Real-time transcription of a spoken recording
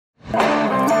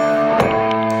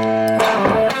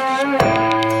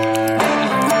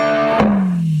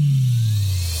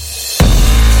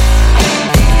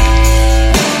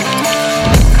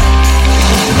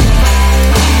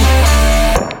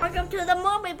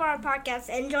Bar Podcast.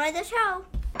 Enjoy the show.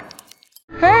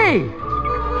 Hey!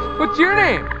 What's your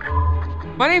name?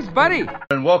 My name's Buddy.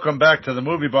 And welcome back to the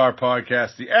Movie Bar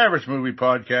Podcast, the average movie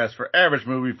podcast for average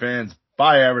movie fans,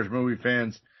 by average movie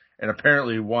fans, and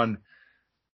apparently one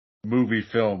movie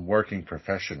film working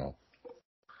professional.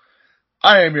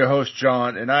 I am your host,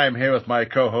 John, and I am here with my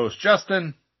co-host,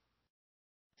 Justin.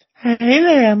 Hey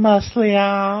there,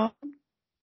 Muslia.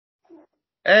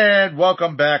 And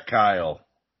welcome back, Kyle.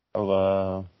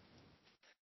 Hello.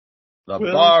 The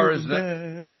bar is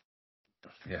there.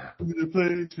 Yeah. The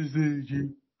places that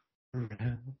you.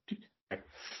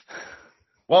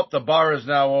 Well, the bar is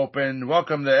now open.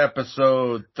 Welcome to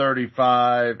episode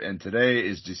 35, and today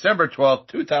is December 12th,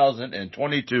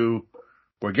 2022.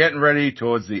 We're getting ready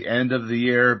towards the end of the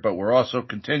year, but we're also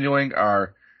continuing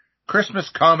our Christmas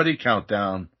comedy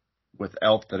countdown with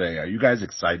Elf today. Are you guys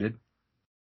excited?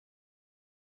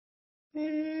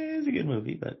 It's a good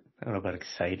movie, but I don't know about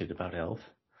excited about Elf.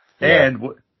 And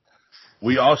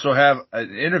we also have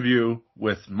an interview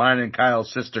with mine and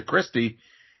Kyle's sister, Christy,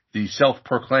 the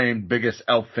self-proclaimed biggest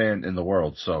Elf fan in the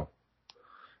world. So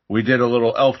we did a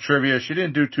little Elf trivia. She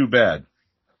didn't do too bad.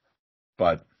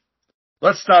 But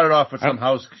let's start it off with some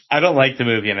house. I don't like the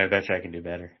movie, and I bet you I can do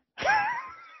better.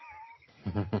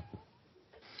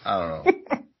 I don't know.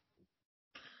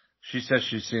 She says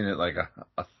she's seen it like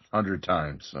 100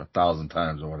 times, 1,000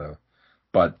 times or whatever.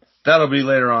 But that'll be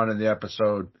later on in the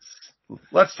episode.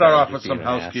 Let's start off with some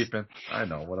housekeeping. I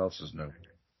know. What else is new?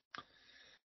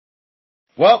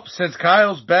 Well, since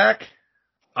Kyle's back,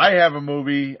 I have a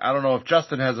movie. I don't know if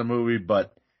Justin has a movie,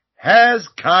 but has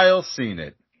Kyle seen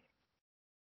it?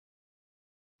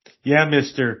 Yeah,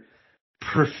 Mr.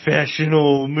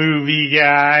 Professional Movie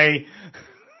Guy.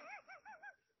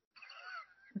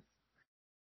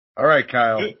 All right,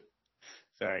 Kyle.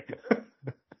 Sorry.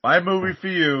 My movie for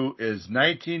you is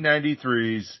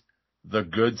 1993's The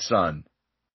Good Son.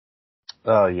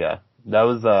 Oh yeah, that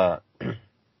was that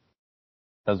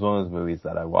was one of those movies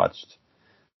that I watched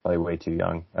like way too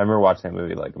young. I remember watching that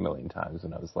movie like a million times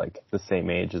when I was like the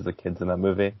same age as the kids in that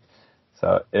movie.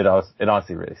 So it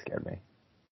honestly really scared me.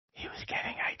 He was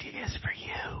getting ideas for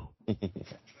you.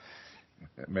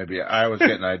 Maybe I was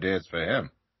getting ideas for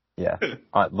him. Yeah,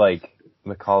 like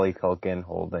Macaulay Culkin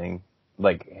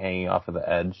hanging off of the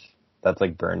edge. That's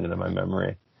like burned into my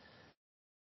memory.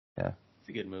 Yeah, It's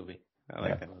a good movie. I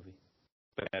like that movie.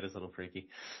 But that is a little freaky.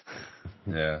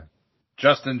 Yeah.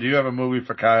 Justin, do you have a movie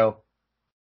for Kyle?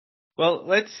 Well,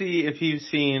 let's see if you've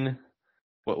seen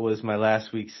what was my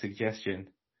last week's suggestion.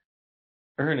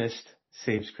 Ernest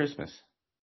Saves Christmas.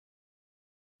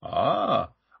 I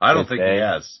don't think he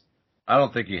has. I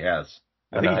don't think he has.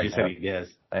 I think you just said he has.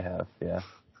 I have. Yeah.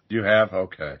 You have?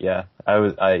 Okay. Yeah,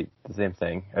 the same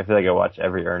thing. I feel like I watch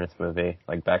every Ernest movie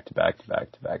like back to back to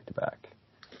back to back to back.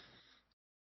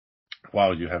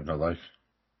 Wow, you have no life.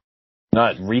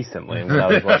 Not recently, when I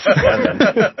was watching Kevin.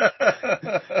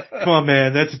 Come on,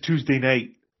 man. That's a Tuesday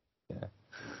night.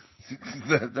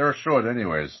 Yeah. They're short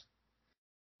anyways.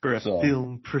 For a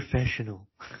film professional.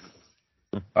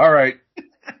 All right.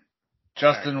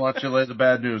 Justin, why don't you lay the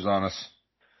bad news on us?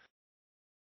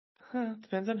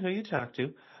 Depends on who you talk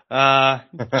to.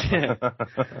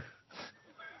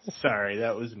 Sorry,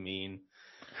 that was mean.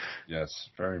 Yes,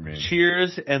 very mean.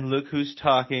 Cheers and Look Who's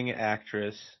Talking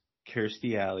actress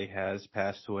Kirstie Alley has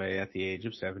passed away at the age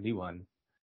of 71.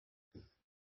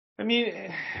 I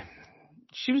mean,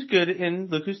 she was good in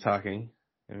Look Who's Talking.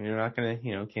 I mean, we're not gonna,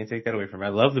 can't take that away from her. I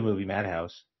love the movie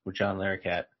Madhouse with John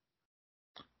Larroquette.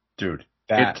 Dude,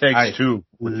 It Takes Two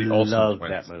with the Olsen love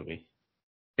twins. that movie.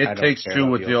 It Takes Two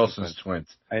with the Olsen twins.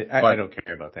 I don't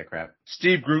care about that crap.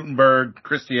 Steve Guttenberg,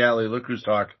 Kirstie Alley, Look Who's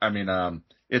Talking.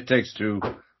 It Takes Two.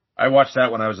 I watched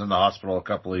that when I was in the hospital a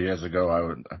couple of years ago. I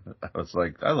was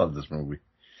like, I love this movie.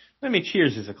 I mean,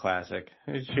 Cheers is a classic.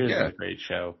 Cheers is a great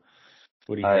show.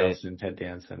 Woody Harrelson, Ted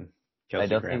Danson,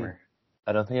 Kelsey Grammer.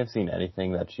 I don't think I've seen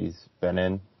anything that she's been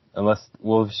in. Unless,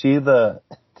 did she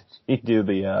do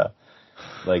the,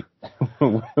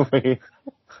 wait.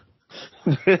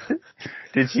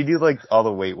 Did she do like all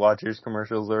the Weight Watchers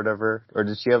commercials or whatever? Or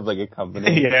did she have like a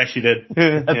company? Yeah, she did.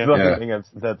 That's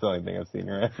the only thing I've seen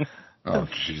her in. Oh,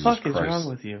 Jesus What the fuck Christ. is wrong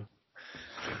with you?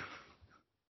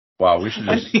 Wow, we should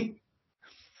just...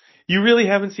 You really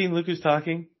haven't seen Look Who's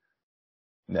Talking?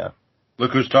 No. Look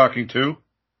Who's Talking Too?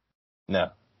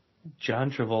 No.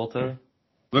 John Travolta?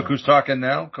 Look Who's Talking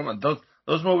Now? Come on,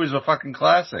 those movies are fucking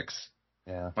classics.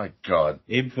 Yeah. My God.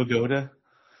 Abe Vigoda?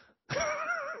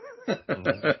 All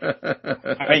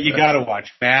right, you gotta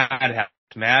watch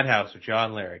Madhouse with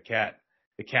John Larroquette.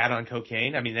 The Cat on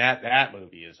Cocaine. I mean, that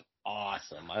movie is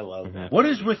awesome. I love that. What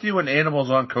is with you and animals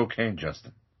on cocaine,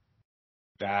 Justin?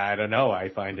 I don't know. I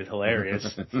find it hilarious.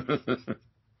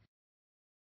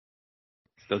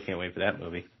 Still can't wait for that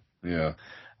movie. Yeah.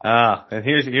 And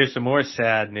here's some more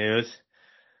sad news.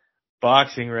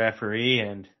 Boxing referee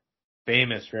and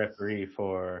famous referee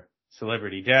for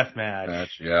Celebrity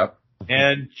Deathmatch. Yep.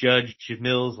 And Judge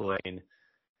Mills Lane.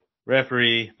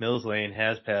 Referee Mills Lane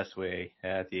has passed away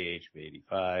at the age of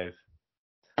 85.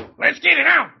 Let's get it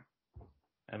out!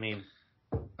 I mean,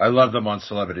 I love them on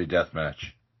Celebrity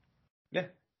Deathmatch. yeah,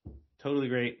 totally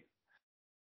great.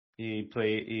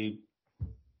 He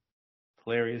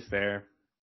hilarious there.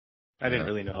 I didn't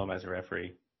really know him as a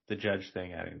referee. The judge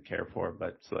thing I didn't care for,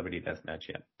 but Celebrity Deathmatch,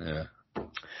 yeah. Yeah.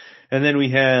 And then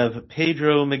we have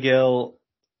Pedro Miguel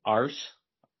Arce.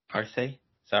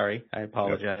 Sorry, I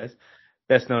apologize. Yep.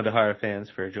 Best known to horror fans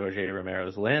for George A.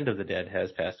 Romero's Land of the Dead,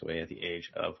 has passed away at the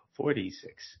age of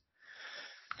 46.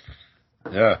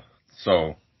 Yeah.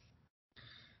 So,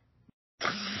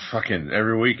 fucking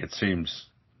every week it seems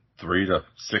 3 to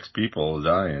 6 people are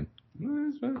dying.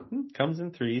 Comes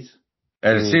in threes.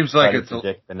 And it seems like it's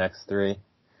predict the next 3.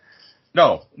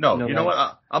 No. You know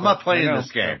what? I'm not playing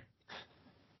this game.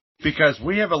 Because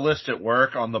we have a list at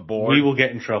work on the board. We will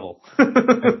get in trouble.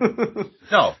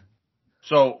 No.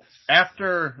 So,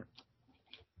 after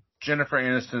Jennifer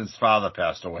Aniston's father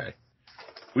passed away,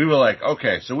 we were like,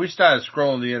 okay, so we started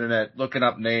scrolling the internet, looking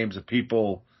up names of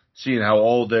people, seeing how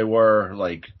old they were,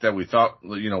 like, that we thought,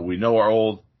 we know are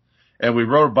old. And we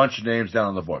wrote a bunch of names down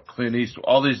on the board. Clint Eastwood,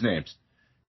 all these names.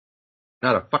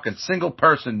 Not a fucking single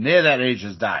person near that age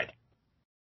has died.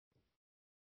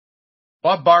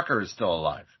 Bob Barker is still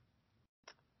alive.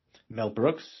 Mel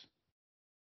Brooks.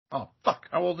 Oh, fuck.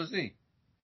 How old is he?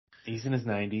 He's in his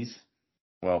 90s.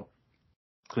 Well,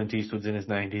 Clint Eastwood's in his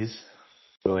 90s.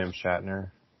 William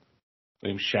Shatner's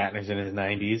in his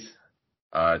 90s.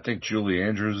 I think Julie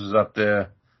Andrews is up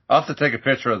there. I'll have to take a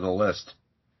picture of the list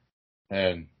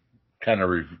and kind of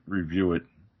review it.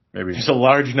 Maybe there's a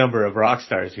large number of rock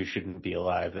stars who shouldn't be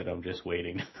alive that I'm just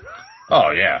waiting. Oh,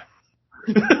 yeah.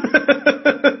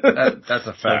 That's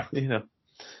a fact.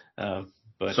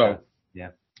 So, yeah.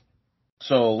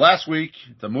 So last week,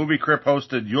 the Movie Crypt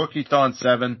hosted Yorkie-thon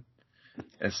 7.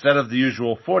 Instead of the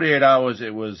usual 48 hours,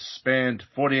 it was spanned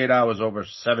 48 hours over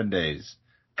 7 days.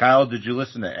 Kyle, did you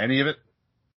listen to any of it?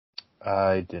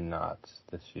 I did not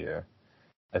this year.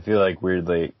 I feel like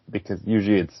weirdly, because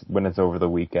usually when it's over the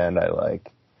weekend, I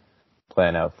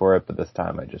plan out for it, but this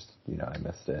time I just, I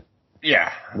missed it.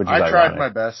 Yeah, I tried my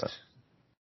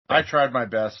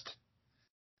best.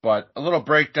 But a little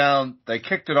breakdown, they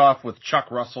kicked it off with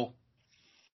Chuck Russell.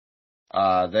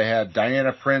 They had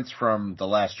Diana Prince from The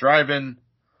Last Drive-In,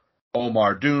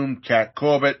 Omar Doom, Kat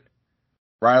Corbett,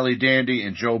 Riley Dandy,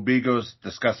 and Joe Begos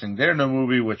discussing their new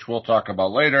movie, which we'll talk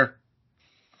about later.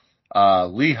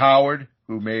 Lee Howard,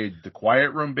 who made The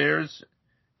Quiet Room Bears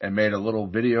and made a little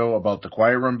video about The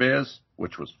Quiet Room Bears,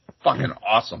 which was fucking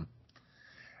awesome.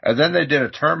 And then they did a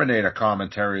Terminator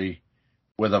commentary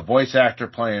with a voice actor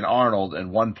playing Arnold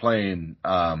and one playing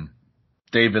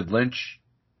David Lynch.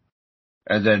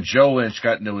 And then Joe Lynch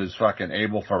got into his fucking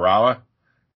Abel Ferrara.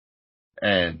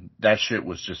 And that shit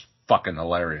was just fucking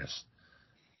hilarious.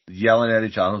 Yelling at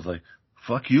each other. I was like,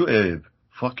 fuck you, Abe.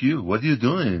 Fuck you. What are you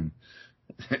doing?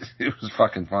 It was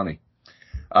fucking funny.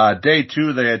 Day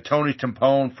 2, they had Tony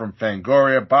Timpone from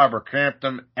Fangoria, Barbara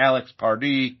Crampton, Alex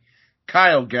Pardee,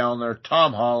 Kyle Gallner,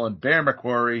 Tom Holland, Bear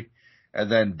McQuarrie,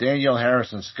 and then Danielle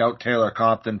Harris and Scout Taylor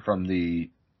Compton from the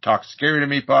Talk Scary to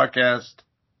Me podcast.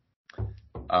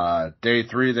 Day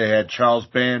 3, they had Charles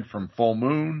Band from Full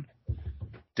Moon,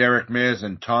 Derek Mears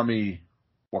and Tommy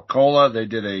Wakola. They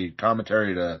did a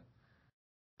commentary to,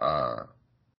 I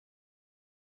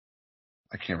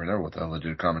can't remember what the hell they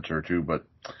did a commentary to, but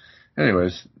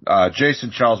anyways,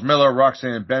 Jason Charles Miller,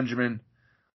 Roxanne Benjamin,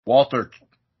 Walter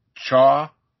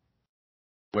Chaw,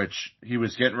 which he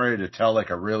was getting ready to tell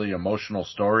a really emotional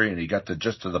story and he got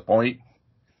just to the point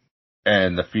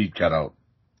and the feed cut out.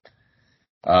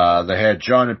 They had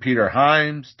John and Peter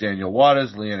Himes, Daniel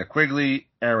Waters, Leanna Quigley,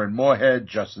 Aaron Moorhead,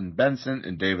 Justin Benson,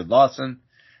 and David Lawson.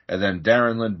 And then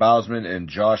Darren Lynn Bousman and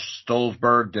Josh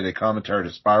Stolzberg did a commentary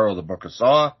to Spiral, the Book of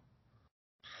Saw.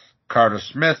 Carter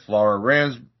Smith, Laura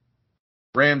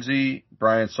Ramsey,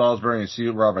 Brian Salisbury, and C.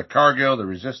 Robert Cargill, the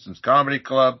Resistance Comedy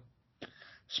Club.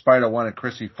 Spider One and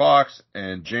Chrissy Fox,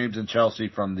 and James and Chelsea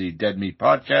from the Dead Meat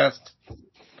Podcast.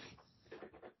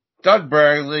 Doug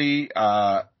Bradley,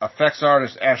 effects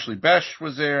artist Ashley Besh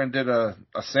was there and did a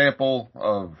sample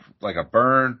of a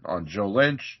burn on Joe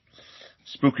Lynch.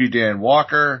 Spooky Dan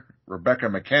Walker, Rebecca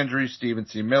McKendry, Stephen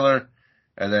C. Miller,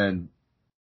 and then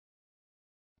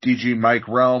DG Mike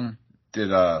Realm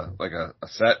did a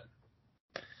set.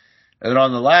 And then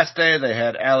on the last day, they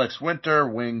had Alex Winter,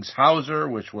 Wings Hauser,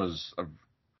 which was,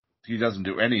 he doesn't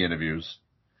do any interviews.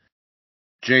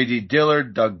 J.D.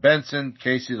 Dillard, Doug Benson,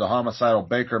 Casey the Homicidal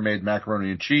Baker made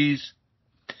macaroni and cheese.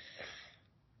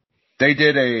 They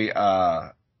did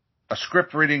a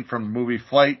script reading from the movie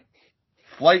Flight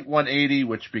 180,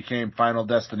 which became Final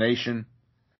Destination,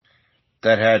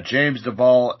 that had James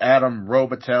Duvall, Adam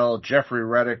Robitel, Jeffrey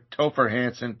Reddick, Topher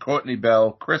Hansen, Courtney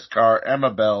Bell, Chris Carr, Emma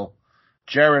Bell,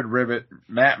 Jared Rivet,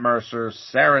 Matt Mercer,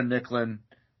 Sarah Nicklin,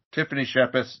 Tiffany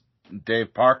Shepis,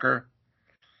 Dave Parker.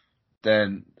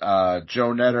 Then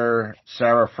Joe Netter,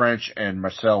 Sarah French, and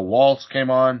Marcel Waltz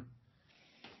came on.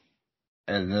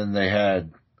 And then they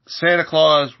had Santa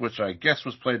Claus, which I guess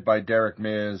was played by Derek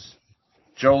Mears,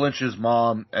 Joe Lynch's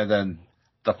mom, and then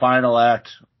the final act,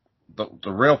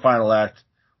 the real final act,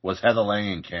 was Heather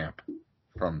Langenkamp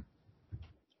from.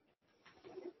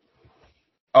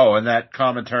 Oh, and that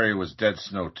commentary was Dead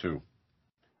Snow 2.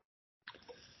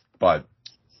 But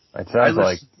it sounds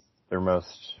like their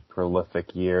most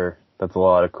prolific year. That's a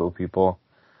lot of cool people.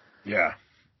 Yeah.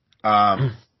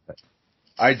 I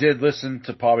did listen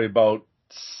to probably about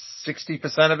 60%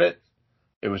 of it.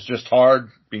 It was just hard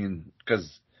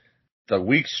because the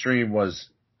week stream was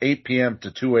 8 p.m.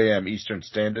 to 2 a.m. Eastern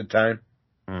Standard Time.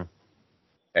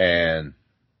 And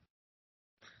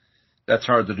that's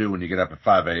hard to do when you get up at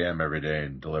 5 a.m. every day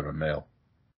and deliver mail.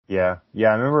 Yeah. Yeah,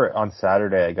 I remember on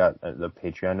Saturday I got the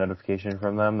Patreon notification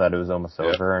from them that it was almost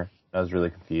over. I was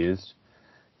really confused.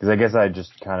 Because I guess I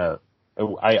just kind of,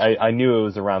 I knew it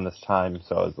was around this time,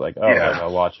 so I was like,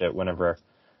 I'll watch it whenever.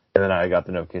 And then I got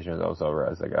the notification that it was over. I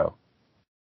was like, oh.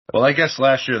 Well, I guess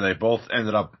last year they both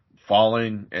ended up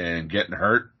falling and getting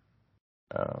hurt.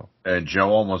 Oh. And Joe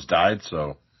almost died,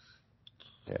 so.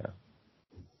 Yeah.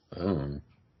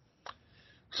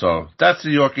 So that's the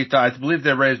Yorkie tie. I believe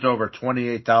they raised over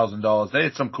 $28,000. They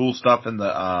had some cool stuff in the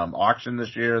auction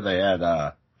this year. They had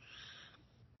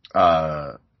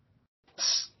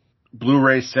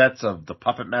Blu-ray sets of the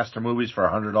Puppet Master movies for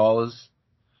 $100.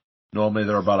 Normally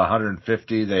they're about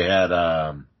 $150. They had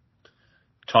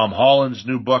Tom Holland's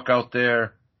new book out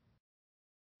there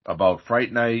about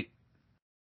Fright Night.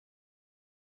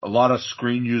 A lot of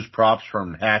screen use props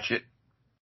from Hatchet.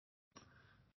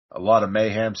 A lot of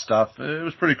Mayhem stuff. It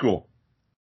was pretty cool.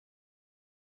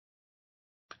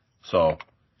 So,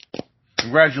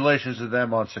 congratulations to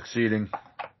them on succeeding.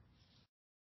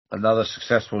 Another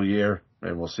successful year,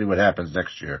 and we'll see what happens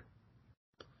next year.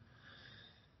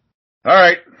 All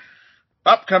right.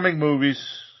 Upcoming movies.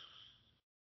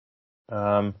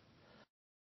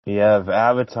 We have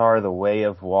Avatar: The Way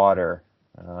of Water.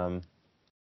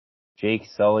 Jake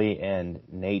Sully and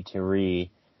Nate Turi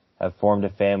have formed a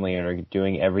family and are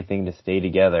doing everything to stay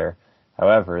together.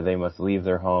 However, they must leave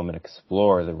their home and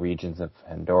explore the regions of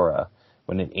Pandora.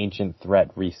 When an ancient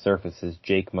threat resurfaces,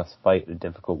 Jake must fight a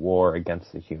difficult war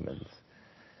against the humans.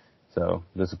 So,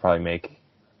 this will probably make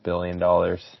 $1 billion.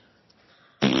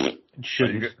 It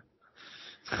shouldn't.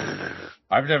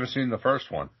 I've never seen the first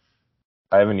one.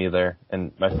 I haven't either,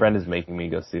 and my friend is making me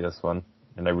go see this one,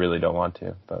 and I really don't want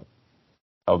to, but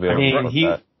I'll be able to work with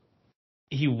that.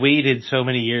 He waited so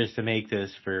many years to make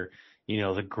this for,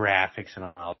 the graphics and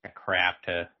all that crap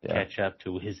to catch up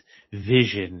to his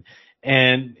vision.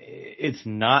 And it's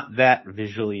not that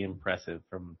visually impressive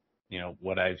from,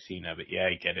 what I've seen of it. Yeah,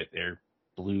 I get it. They're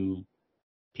blue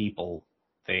people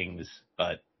things,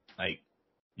 but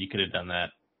you could have done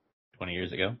that 20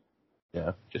 years ago.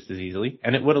 Yeah. Just as easily.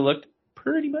 And it would have looked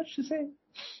pretty much the same.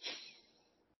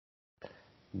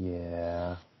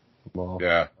 Yeah. Well,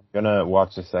 yeah. I'm gonna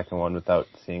watch the second one without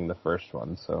seeing the first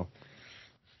one, so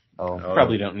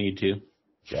probably don't need to.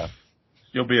 Yeah.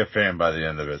 You'll be a fan by the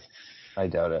end of it. I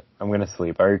doubt it. I'm gonna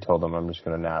sleep. I already told them I'm just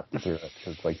gonna nap through it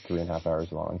because it's like 3.5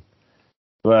 hours long.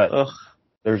 But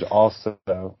there's also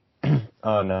so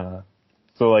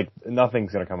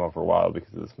nothing's gonna come out for a while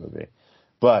because of this movie.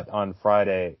 But on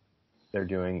Friday they're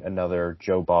doing another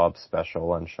Joe Bob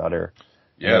special on Shudder.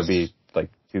 Yes. It'll be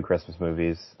 2 Christmas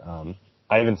movies.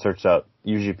 I even searched out.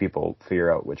 Usually people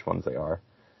figure out which ones they are.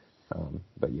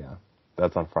 But yeah,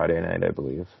 that's on Friday night, I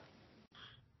believe.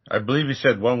 I believe you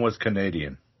said one was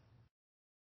Canadian.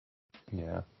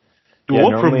 Yeah. From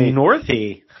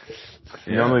Northie.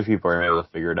 Yeah. Normally people are able to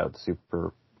figure it out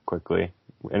super quickly.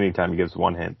 Anytime he gives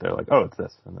one hint, they're like, oh, it's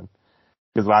this. And then,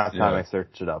 because last time I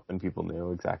searched it up and people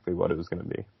knew exactly what it was going to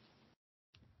be.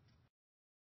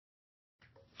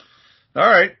 All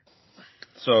right.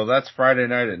 So that's Friday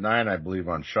night at 9, I believe,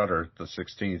 on Shudder, the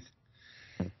 16th.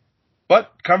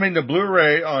 But coming to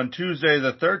Blu-ray on Tuesday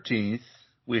the 13th,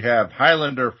 we have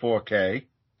Highlander 4K.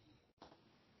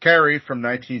 Carrie from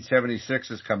 1976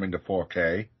 is coming to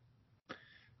 4K.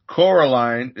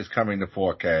 Coraline is coming to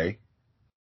 4K.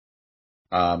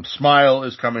 Smile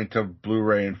is coming to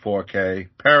Blu-ray in 4K.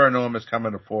 Paranorm is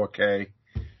coming to 4K.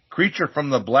 Creature from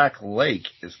the Black Lake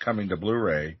is coming to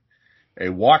Blu-ray. A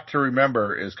Walk to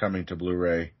Remember is coming to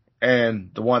Blu-ray.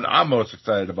 And the one I'm most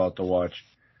excited about to watch,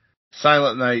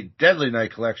 Silent Night, Deadly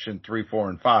Night Collection 3, 4,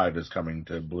 and 5 is coming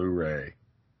to Blu-ray.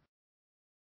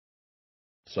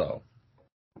 So,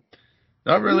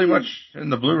 not really much in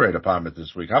the Blu-ray department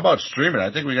this week. How about streaming?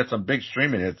 I think we got some big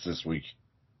streaming hits this week.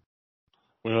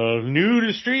 Well, new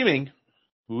to streaming,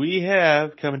 we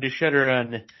have coming to Shudder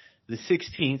on the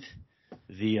 16th,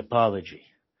 The Apology.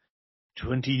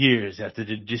 20 years after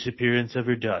the disappearance of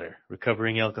her daughter,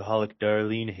 recovering alcoholic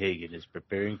Darlene Hagen is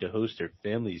preparing to host her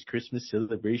family's Christmas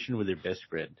celebration with her best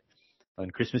friend.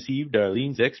 On Christmas Eve,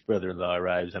 Darlene's ex-brother-in-law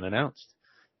arrives unannounced,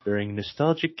 bearing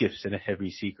nostalgic gifts and a heavy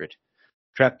secret.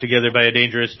 Trapped together by a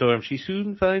dangerous storm, she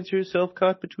soon finds herself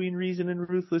caught between reason and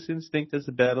ruthless instinct as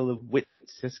the battle of wits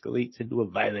escalates into a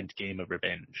violent game of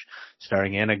revenge,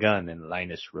 starring Anna Gunn and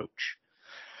Linus Roach.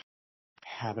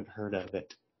 Haven't heard of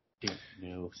it. Don't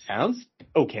know. Sounds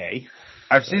okay.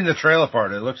 I've seen the trailer for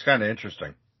it. It looks kind of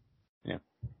interesting. Yeah.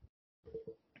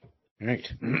 All right.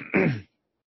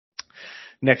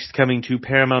 Next, coming to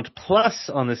Paramount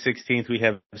Plus on the 16th, we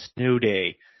have Snow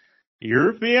Day.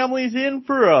 Your family's in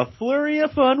for a flurry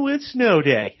of fun with Snow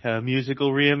Day, a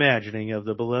musical reimagining of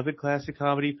the beloved classic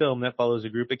comedy film that follows a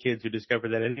group of kids who discover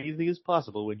that anything is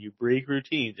possible when you break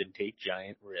routines and take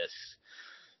giant risks.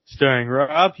 Starring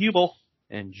Rob Hubel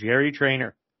and Jerry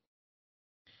Trainer.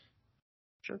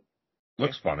 Sure.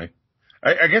 Looks funny.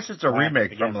 I guess it's a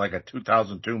remake from like a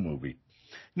 2002 movie.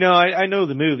 No, I know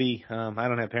the movie. I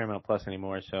don't have Paramount Plus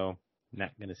anymore, so I'm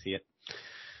not going to see it.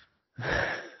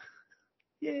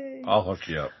 Yay. I'll hook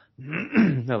you up.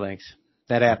 No thanks.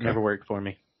 That app never worked for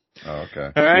me. Oh, okay.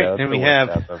 All right, Yeah, then we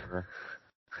have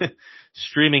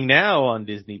streaming now on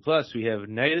Disney Plus. We have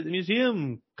Night at the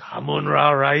Museum.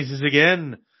 Kamun-Ra rises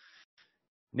again.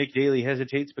 Nick Daly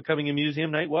hesitates becoming a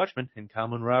museum night watchman, and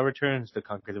Kamun-Ra returns to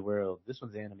conquer the world. This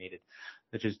one's animated,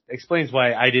 which explains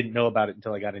why I didn't know about it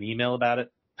until I got an email about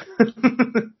it.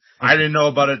 I didn't know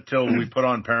about it till we put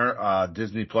on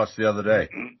Disney Plus the other day.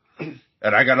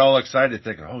 And I got all excited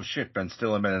thinking, oh shit, Ben's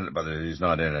still in it, but he's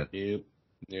not in it.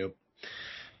 Nope.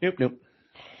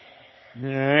 All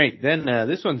right, then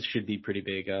this one should be pretty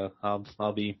big.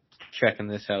 I'll be checking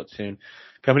this out soon.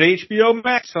 Coming to HBO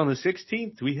Max on the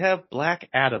 16th, we have Black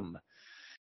Adam.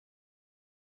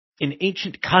 In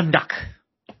ancient Kahndaq,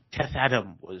 Teth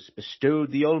Adam was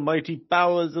bestowed the almighty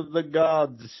powers of the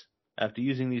gods. After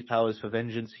using these powers for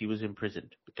vengeance, he was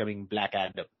imprisoned, becoming Black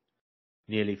Adam.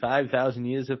 Nearly 5,000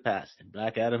 years have passed, and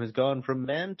Black Adam has gone from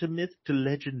man to myth to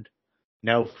legend.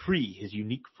 Now free, his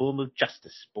unique form of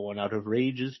justice, born out of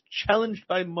rage, is challenged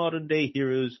by modern-day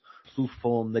heroes who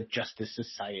form the Justice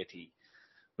Society,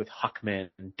 with Hawkman,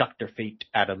 Dr. Fate,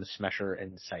 Atom Smasher,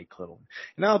 and Cyclone.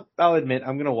 And I'll admit,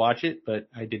 I'm going to watch it, but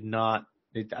I'm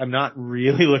not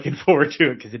really looking forward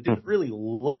to it, because it didn't really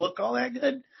look all that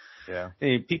good. Yeah. I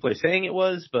mean, people are saying it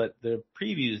was, but the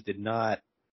previews did not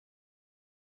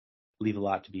leave a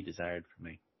lot to be desired for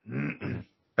me.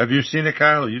 Have you seen it,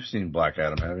 Kyle? You've seen Black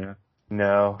Adam, have you?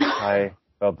 No, I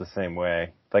felt the same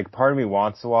way. Like, part of me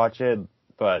wants to watch it,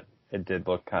 but it did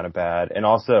look kind of bad. And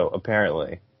also,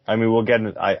 apparently, I mean, we'll get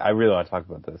into, I really want to talk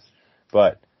about this,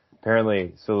 but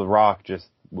apparently, so The Rock just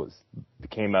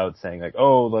came out saying like,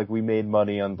 oh, like, we made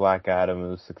money on Black Adam, it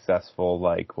was successful,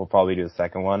 like, we'll probably do a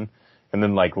second one. And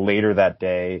then, like, later that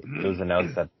day, it was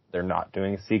announced that they're not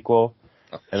doing a sequel.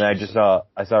 And I saw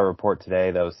a report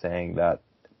today that was saying that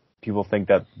people think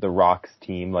that The Rock's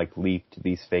team, like, leaked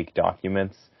these fake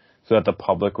documents so that the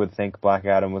public would think Black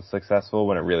Adam was successful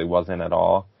when it really wasn't at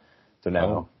all. So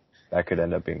now that could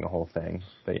end up being the whole thing.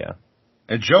 But yeah.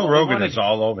 And Joe Rogan is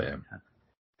all over him.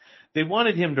 They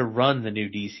wanted him to run the new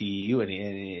DCU, and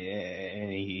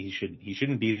he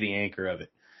shouldn't be the anchor of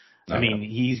it. I mean,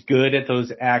 he's good at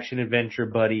those action adventure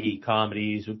buddy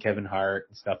comedies with Kevin Hart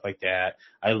and stuff like that.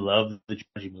 I love the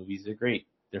Jumanji movies. They're great.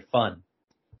 They're fun.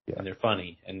 Yeah. And they're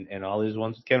funny. And all his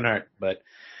ones with Kevin Hart. But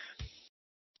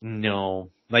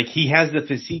no. Like, he has the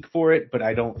physique for it, but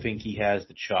I don't think he has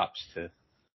the chops to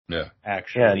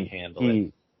actually handle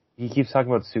it. He keeps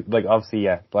talking about, like, obviously,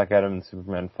 Black Adam and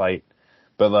Superman fight.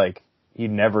 But, like, he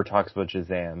never talks about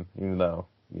Shazam, even though,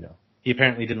 you know. He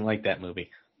apparently didn't like that movie.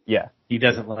 Yeah. He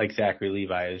doesn't like Zachary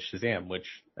Levi as Shazam, which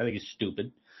I think is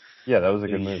stupid. Yeah, that was a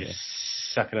good movie. Just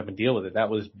suck it up and deal with it.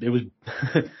 It was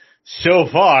so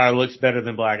far looks better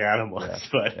than Black Adam was,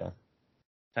 but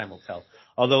time will tell.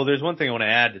 Although there's one thing I want to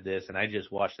add to this, and I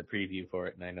just watched the preview for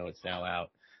it, and I know it's now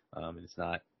out. And it's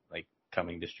not like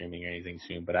coming to streaming or anything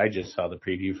soon, but I just saw the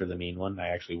preview for the Mean One. I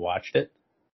actually watched it.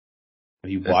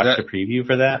 Have you watched the preview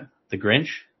for that? The Grinch?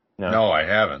 No, I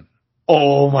haven't.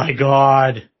 Oh my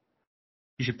God.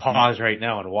 You should pause right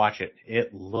now and watch it.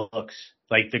 It looks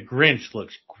like the Grinch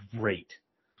looks great.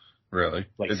 Really?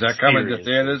 Like, is that coming to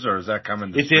theaters or is that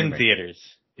coming to It's streaming? in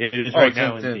theaters. It is right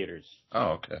now in theaters.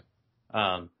 Oh, okay.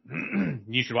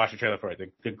 You should watch the trailer for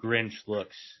it. The Grinch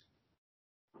looks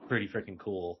pretty freaking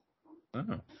cool.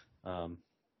 Oh.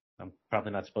 I'm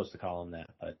probably not supposed to call him that,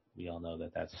 but we all know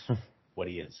that that's what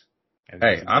he is. And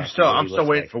Hey, I'm still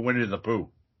waiting for Winnie the Pooh.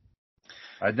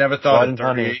 I'd never thought at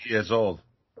 38 years old.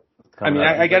 I mean,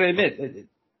 I gotta admit,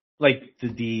 like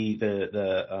the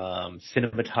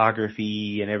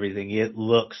cinematography and everything, it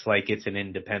looks like it's an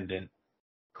independent,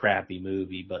 crappy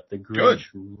movie, but the Grinch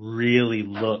really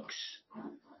looks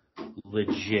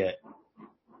legit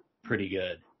pretty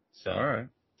good. So, all right,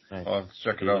 nice. I'll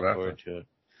check it out after. To it.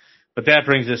 But that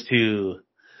brings us to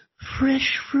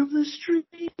Fresh from the Stream.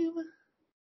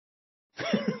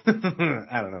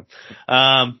 I don't know.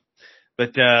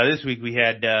 But this week we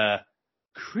had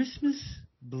Christmas,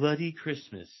 Bloody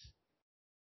Christmas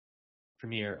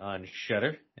premiere on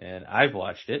Shudder, and I've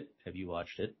watched it. Have you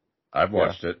watched it? I've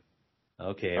watched it.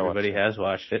 Okay, everybody has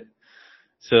watched it.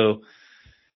 So,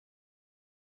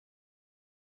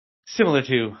 similar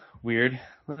to Weird,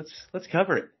 let's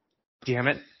cover it. Damn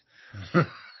it.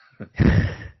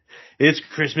 It's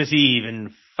Christmas Eve,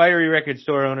 and fiery record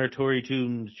store owner Tory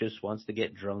Toombs just wants to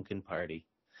get drunk and party.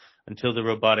 Until the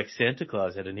robotic Santa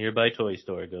Claus at a nearby toy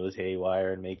store goes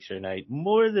haywire and makes her night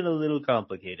more than a little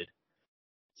complicated.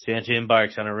 Santa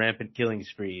embarks on a rampant killing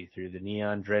spree through the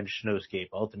neon-drenched snowscape,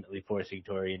 ultimately forcing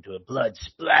Tori into a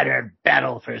blood-splattered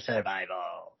battle for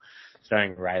survival.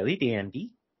 Starring Riley Dandy,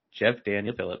 Jeff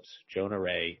Daniel Phillips, Jonah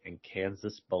Ray, and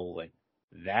Kansas Bowling.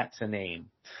 That's a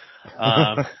name.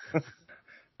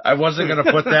 I wasn't going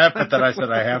to put that, but then I said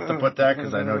I have to put that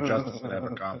because I know Justice would have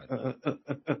a comment.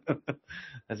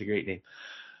 That's a great name.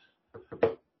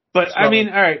 But, I mean,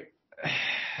 all right.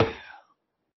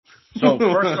 So,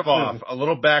 first of all, a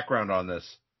little background on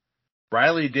this.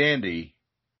 Riley Dandy,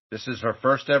 this is her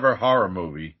first ever horror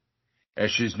movie,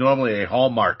 as she's normally a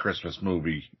Hallmark Christmas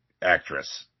movie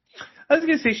actress. I was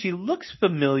going to say she looks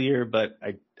familiar, but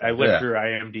I went through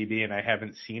IMDb and I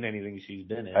haven't seen anything she's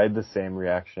been in. I had the same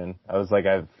reaction. I was like,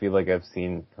 I feel like I've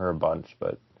seen her a bunch,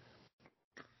 but.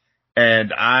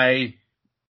 And I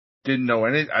didn't know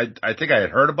any. I think I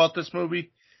had heard about this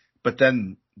movie, but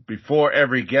then before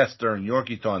every guest during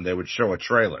Yorkie-thon, they would show a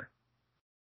trailer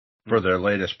for their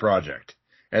latest project.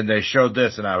 And they showed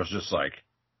this, and I was just like,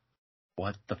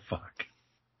 what the fuck?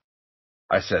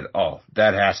 I said, oh,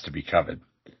 that has to be covered.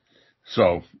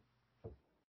 So,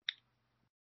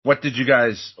 what did you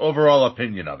guys' overall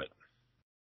opinion of it?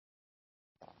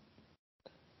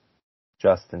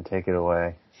 Justin, take it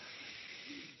away.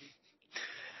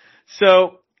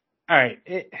 So, all right,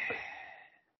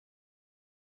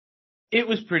 it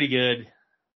was pretty good.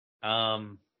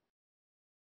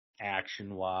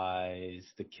 Action-wise,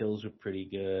 the kills were pretty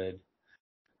good.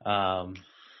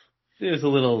 There's a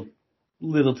little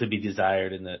to be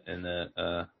desired in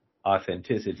the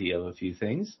authenticity of a few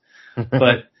things,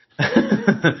 but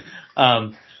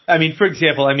I mean, for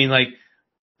example, I mean, like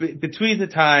between the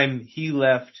time he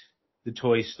left the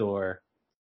toy store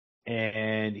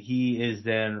and he is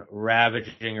then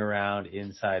ravaging around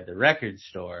inside the record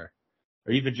store,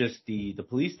 or even just the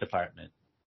police department,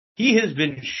 he has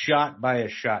been shot by a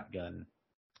shotgun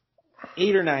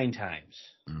 8 or 9 times.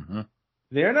 Mm-hmm.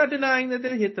 They're not denying that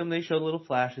they hit them. They showed little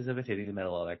flashes of it hitting the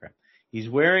metal, all that crap. He's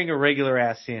wearing a regular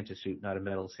ass Santa suit, not a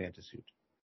metal Santa suit.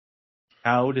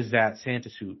 How does that Santa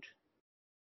suit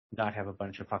not have a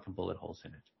bunch of fucking bullet holes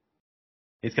in it?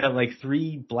 It's got like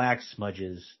 3 black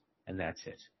smudges, and that's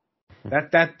it.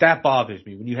 That bothers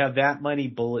me. When you have that many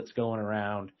bullets going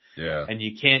around, and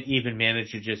you can't even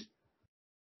manage to just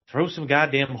throw some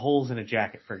goddamn holes in a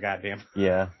jacket for goddamn.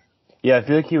 Yeah, I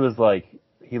feel like he was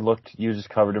just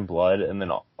covered in blood, and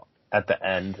then at the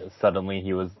end, suddenly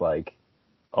he was like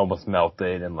almost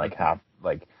melted and like half,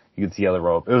 like you could see how the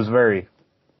rope. It was very.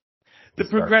 The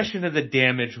progression of the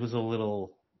damage was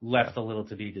left a little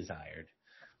to be desired.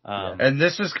 And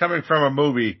this is coming from a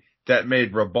movie that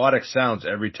made robotic sounds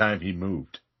every time he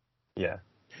moved. Yeah.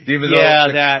 Even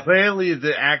though clearly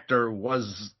the actor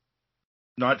was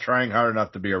not trying hard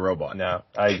enough to be a robot. No,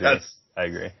 I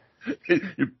agree.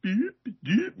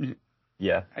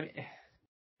 Yeah. I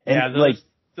mean,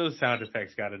 those sound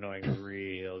effects got annoying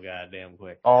real goddamn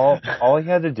quick. All he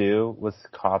had to do was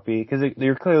copy, because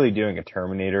they're clearly doing a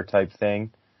Terminator type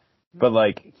thing, but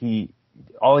like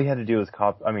all he had to do was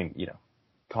copy. I mean,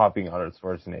 copying Arnold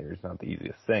Schwarzenegger is not the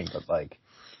easiest thing, but like,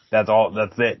 that's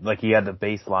it. Like, he had the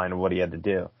baseline of what he had to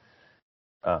do.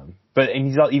 And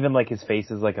he's all, even like his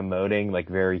face is like emoting, like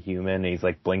very human, and he's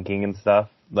like blinking and stuff.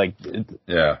 Like,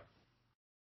 Yeah.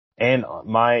 And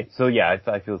I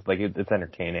feel like it's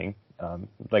entertaining.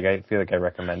 Like, I feel like I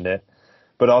recommend it.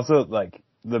 But also, like,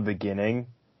 the beginning,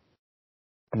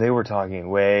 they were talking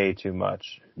way too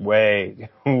much. Way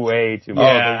too much. Oh,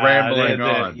 the rambling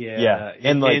on. Yeah.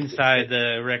 And, like, inside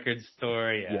the record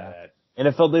store, Yeah. And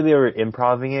it felt like they were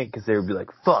improvising it, because they would be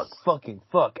like, fuck, fucking,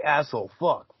 fuck, asshole,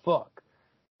 fuck.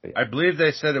 Yeah. I believe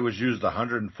they said it was used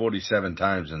 147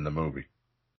 times in the movie.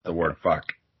 The word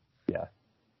fuck. Yeah.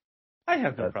 I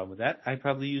have no problem with that. I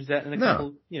probably use that in a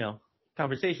couple,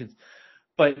 conversations.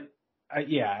 But they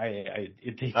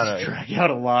drag out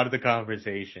a lot of the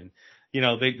conversation.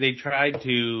 They tried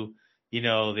to,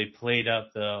 they played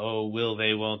up the, will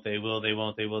they, won't they, will they,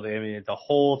 won't they, will they. I mean, the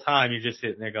whole time you're just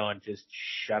sitting there going, just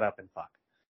shut up and fuck.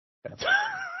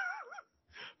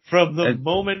 From the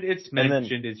moment it's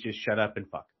mentioned, it's just shut up and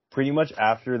fuck. Pretty much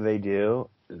after they do,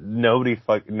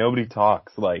 nobody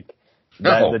talks. Like,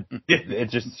 No.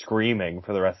 it's just screaming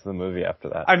for the rest of the movie after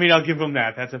that. I mean, I'll give them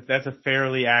that. That's a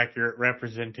fairly accurate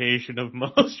representation of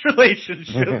most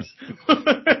relationships.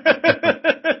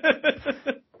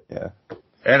 Yeah.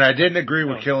 And I didn't agree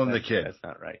with killing the kid. That's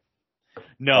not right.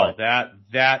 No,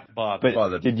 that bothered.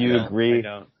 But did you agree? I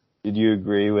don't. Did you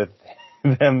agree with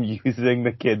them using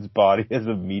the kid's body as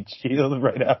a meat shield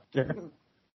right after?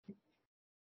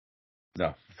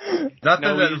 No.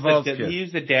 Nothing that involves kids. He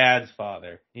used the dad's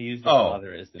father. He used the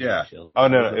father as the meat shield. Oh,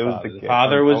 no, it was the kid.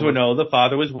 The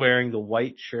father was wearing the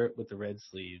white shirt with the red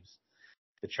sleeves.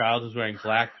 The child was wearing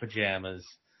black pajamas.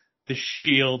 The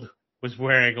shield was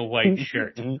wearing a white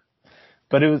shirt.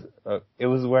 But it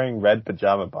was wearing red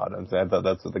pajama bottoms. I thought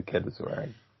that's what the kid was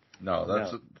wearing. No, he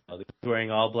was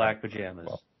wearing all black pajamas.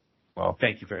 Well,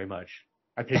 thank you very much.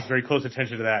 I paid very close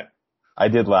attention to that. I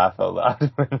did laugh out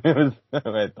loud when I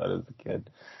thought it was a kid.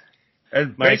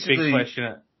 And My basically, big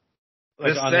question,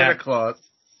 this Santa Claus.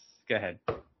 Go ahead.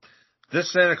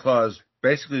 This Santa Claus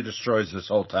basically destroys this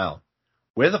whole town.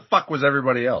 Where the fuck was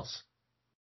everybody else?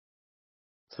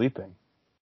 Sleeping.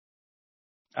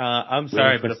 I'm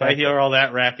sorry, but if I hear all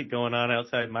that racket going on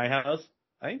outside my house,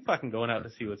 I ain't fucking going out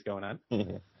to see what's going on.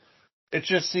 It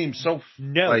just seems so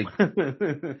No.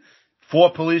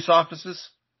 4 police officers.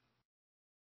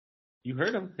 You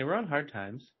heard them. They were on hard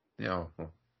times. Yeah.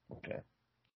 Okay.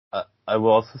 I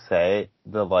will also say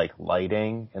the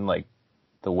lighting and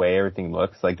the way everything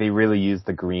looks, they really used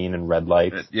the green and red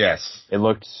lights. Yes. It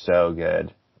looked so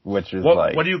good, which is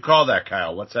what do you call that,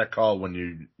 Kyle? What's that called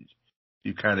when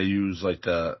you kind of use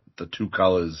the 2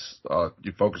 colors?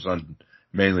 You focus on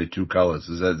mainly 2 colors.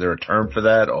 Is there a term for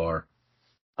that or?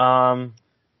 I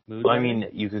mean,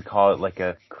 you could call it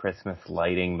a Christmas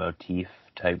lighting motif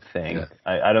type thing. Yeah.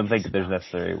 I don't think there's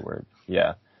necessarily a word.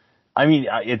 Yeah. I mean,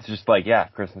 it's just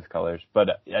Christmas colors,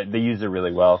 but they use it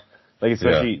really well.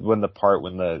 Especially when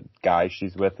the guy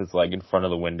she's with is in front of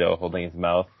the window holding his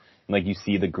mouth, and you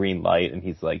see the green light, and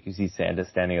he's you see Santa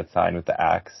standing outside with the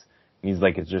axe, and he's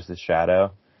it's just a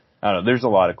shadow. I don't know. There's a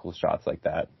lot of cool shots like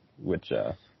that, which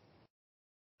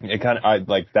it kind of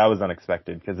that was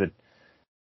unexpected because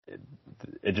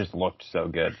it just looked so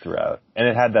good throughout, and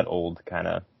it had that old kind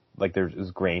of it was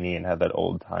grainy and had that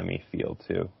old timey feel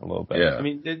too a little bit. Yeah. I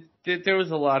mean, there was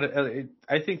a lot of.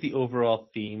 I think the overall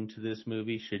theme to this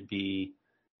movie should be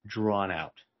drawn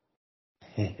out.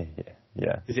 Yeah.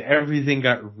 Because everything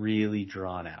got really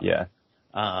drawn out. Yeah.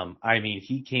 I mean,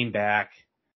 he came back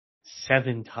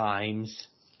 7 times.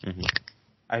 Mm-hmm.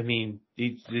 I mean,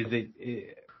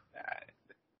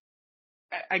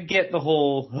 I get the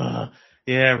whole.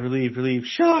 Yeah, relief,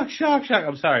 shock.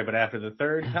 I'm sorry, but after the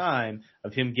 3rd time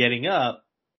of him getting up,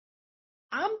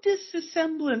 I'm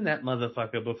disassembling that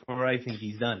motherfucker before I think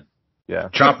he's done. Yeah.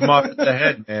 Chop him off at the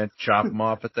head, man. Chop him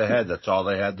off at the head. That's all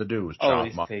they had to do was chop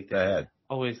him off at the head.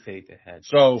 Always take the head.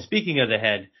 So, speaking of the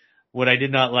head, what I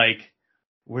did not like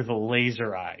were the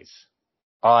laser eyes.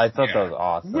 Oh, I thought that was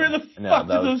awesome. Where the fuck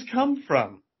did those come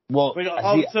from? Well,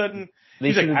 all of a sudden,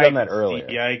 they should have done that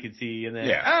earlier. I could see, and then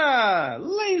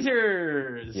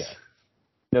lasers. Yeah.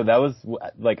 No, that was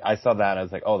I saw that and I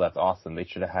was like, oh, that's awesome. He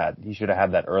should have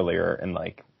had that earlier, and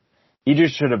he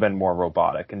just should have been more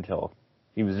robotic until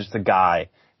he was just a guy,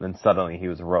 and then suddenly he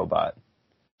was a robot.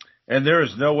 And there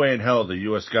is no way in hell the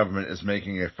U.S. government is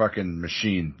making a fucking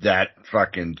machine that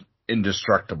fucking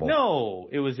indestructible. No,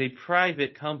 it was a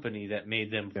private company that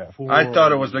made them. I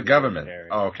thought it was the government.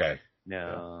 Oh, okay.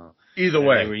 No. Either And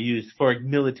way. they were used for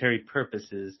military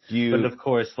purposes. You- But of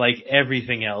course, like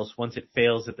everything else, once it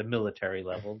fails at the military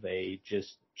level, they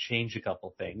just change a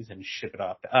couple things and ship it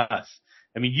off to us.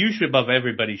 I mean, you should, above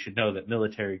everybody, should know that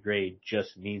military grade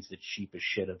just means the cheapest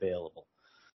shit available.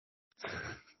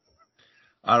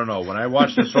 I don't know. When I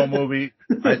watched this whole movie,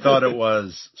 I thought it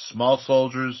was Small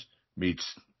Soldiers meets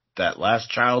That Last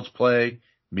Child's Play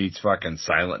meets fucking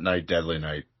Silent Night, Deadly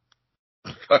Night.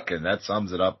 Fucking, that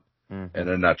sums it up in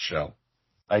a nutshell.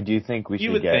 I do think we You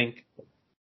should would get. think,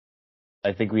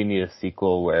 I think we need a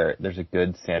sequel where there's a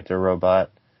good Santa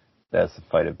robot that has to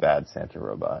fight a bad Santa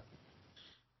robot.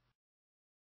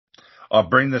 I'll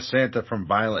bring the Santa from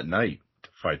Violent Night to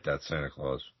fight that Santa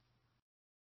Claus.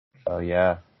 Oh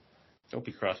yeah, don't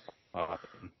be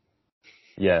cross-popping.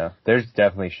 yeah. There's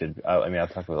definitely should. I mean, I'll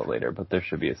talk about it later, but there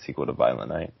should be a sequel to Violent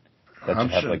Night. That I'm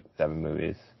should have sure. like 7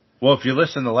 movies. Well, if you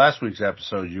listened to last week's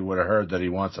episode, you would have heard that he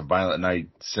wants a Violent Night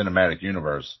cinematic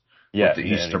universe Yeah, with the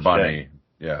yeah, Easter he Bunny.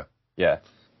 Yeah. should. Yeah,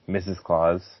 Mrs.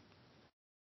 Claus.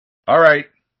 All right.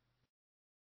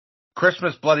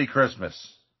 Christmas, Bloody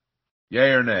Christmas. Yay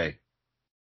or nay?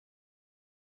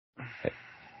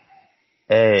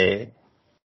 Hey.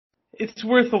 It's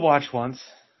worth a watch once.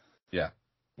 Yeah.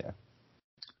 Yeah.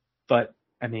 But,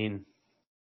 I mean,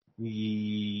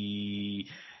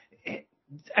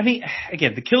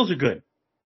 again, the kills are good.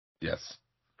 Yes.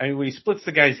 I mean, when he splits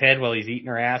the guy's head while he's eating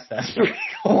her ass, that's pretty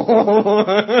cool.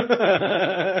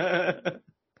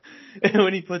 And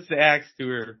when he puts the axe to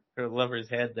her lover's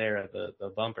head there at the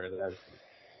bumper,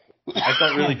 I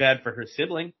felt really bad for her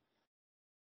sibling.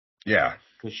 Yeah.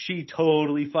 Because she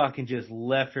totally fucking just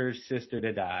left her sister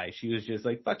to die. She was just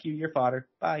like, fuck you, you're fodder.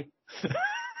 Bye.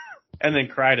 And then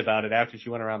cried about it after she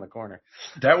went around the corner.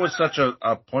 That was such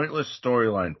a pointless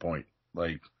storyline point.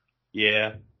 Like,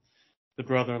 Yeah. The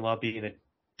brother-in-law being a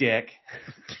dick.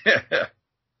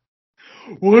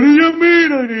 What do you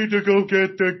mean I need to go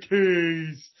get the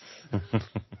keys?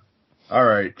 all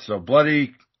right. So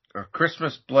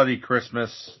Christmas, Bloody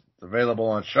Christmas. It's available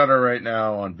on Shudder right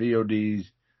now on VODs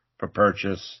for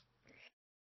purchase.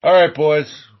 All right,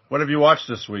 boys. What have you watched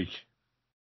this week?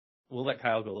 We'll let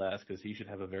Kyle go last because he should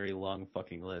have a very long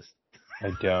fucking list.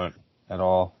 I don't at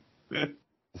all. The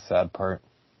sad part.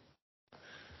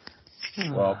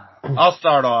 Well, I'll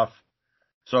start off.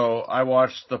 So I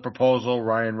watched The Proposal,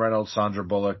 Ryan Reynolds, Sandra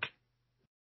Bullock.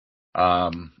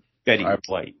 Betty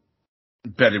White.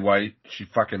 Betty White. She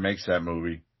fucking makes that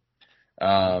movie.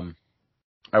 I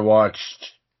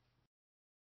watched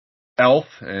Elf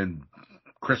and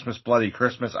Christmas, Bloody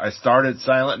Christmas. I started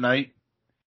Silent Night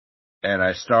and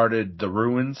I started The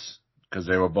Ruins because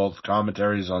they were both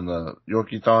commentaries on the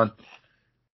Yorkie-thon,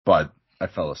 but I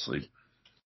fell asleep.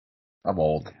 I'm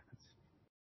old.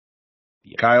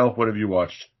 Yeah. Kyle, what have you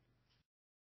watched?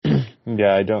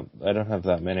 Yeah, I don't have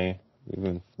that many,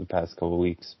 even the past couple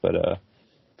weeks, but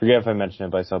forget if I mentioned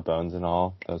it, but I saw Bones and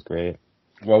All. That was great.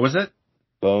 What was it?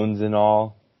 Bones and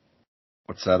All.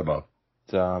 What's that about?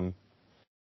 It's,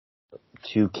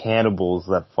 2 cannibals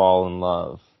that fall in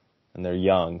love, and they're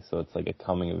young, so it's like a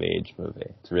coming of age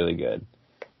movie. It's really good.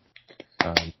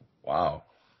 Wow.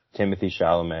 Timothy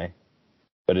Chalamet,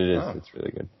 but it's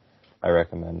really good. I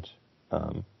recommend. There's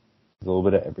a little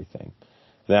bit of everything.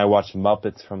 Then I watched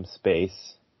Muppets from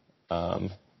Space.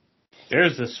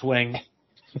 There's the swing.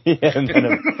 Yeah, and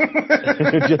then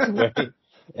just wait.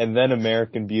 And then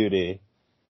American Beauty,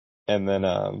 and then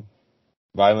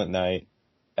Violent Night,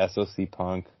 SOC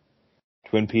Punk,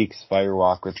 Twin Peaks Fire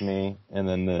Walk with Me, and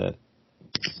then the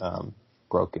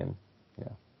Broken.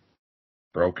 Yeah,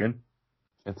 Broken?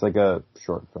 it's like a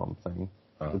short film thing.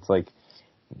 Oh. It's like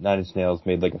Nine Inch Nails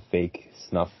made like a fake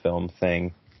snuff film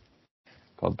thing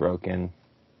called Broken.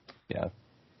 Yeah.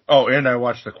 Oh, and I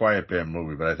watched the Quiet Band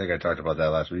movie, but I think I talked about that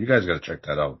last week. You guys got to check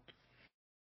that out.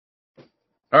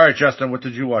 All right, Justin, what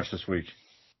did you watch this week?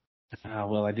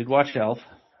 Well, I did watch Elf.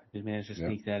 I did manage to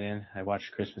sneak that in. I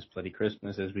watched Christmas, Bloody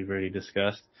Christmas, as we've already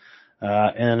discussed.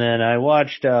 And then I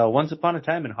watched Once Upon a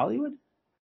Time in Hollywood.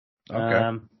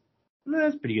 Okay.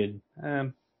 That's pretty good.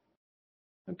 I'm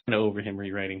kind of over him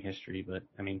rewriting history, but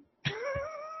I mean,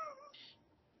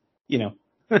 you know.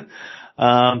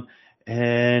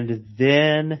 And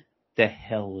then the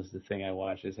hell was the thing I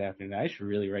watched this afternoon? I should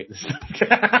really write this stuff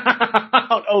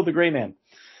down. Oh, The Gray Man.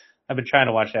 I've been trying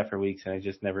to watch that for weeks, and I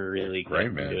just never really got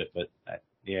into it. But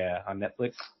yeah, on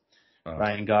Netflix. Oh.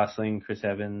 Ryan Gosling, Chris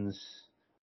Evans, Is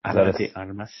that Ana de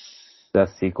Armas. that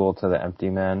sequel to The Empty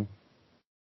Man?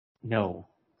 No,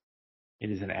 it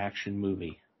is an action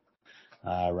movie.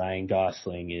 Ryan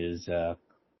Gosling is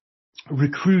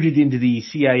recruited into the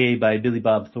CIA by Billy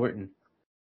Bob Thornton.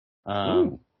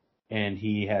 and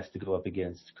he has to go up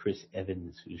against Chris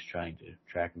Evans, who's trying to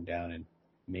track him down and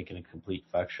making a complete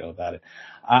fuck show about it.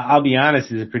 I'll be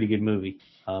honest, it's a pretty good movie.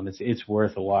 It's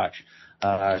worth a watch.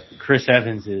 Chris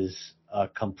Evans is a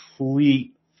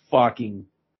complete fucking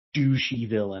douchey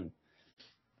villain.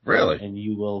 Really? And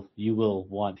you will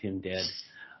want him dead.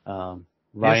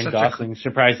 Ryan Gosling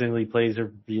surprisingly plays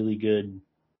a really good,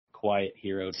 quiet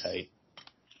hero type.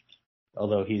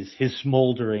 Although his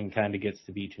smoldering kind of gets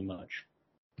to be too much.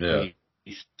 Yeah.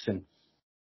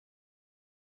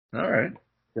 All right.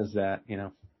 Does that,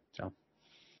 so.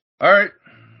 All right.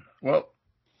 Well,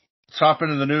 let's hop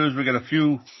into the news. We got a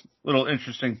few little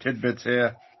interesting tidbits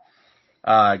here.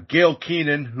 Gail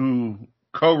Keenan, who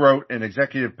co-wrote and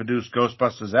executive produced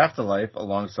Ghostbusters Afterlife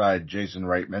alongside Jason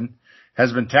Reitman,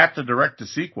 has been tapped to direct the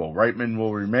sequel. Reitman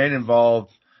will remain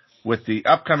involved with the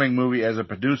upcoming movie as a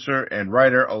producer and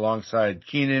writer alongside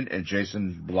Keenan and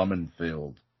Jason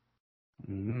Blumenfield.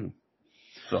 Mm-hmm.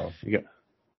 So,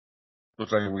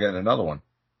 looks like we're getting another one.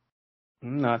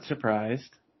 I'm not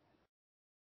surprised.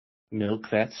 Milk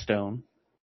that stone.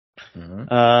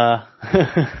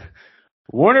 Mm-hmm.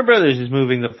 Warner Brothers is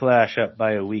moving The Flash up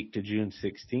by a week to June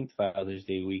 16th, Father's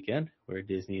Day weekend, where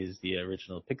Disney is the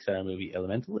original Pixar movie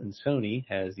Elemental, and Sony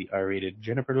has the R-rated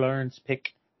Jennifer Lawrence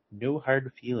pick No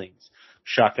Hard Feelings.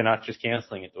 Shocked they're not just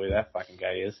canceling it the way that fucking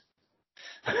guy is.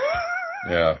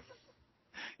 Yeah.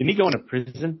 Didn't he go into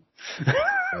prison?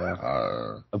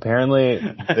 Apparently,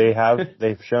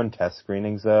 they've shown test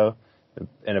screenings though,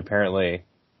 and apparently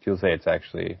people say it's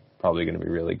actually probably going to be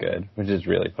really good, which is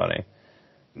really funny.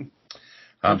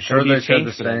 I'm sure they said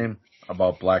the same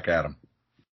about Black Adam.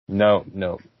 No.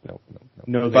 But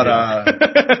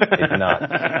it's not.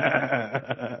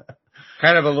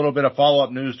 Kind of a little bit of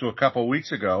follow-up news to a couple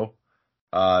weeks ago.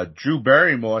 Drew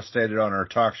Barrymore stated on her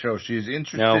talk show she is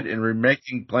interested in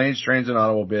remaking Planes, Trains, and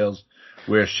Automobiles,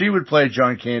 where she would play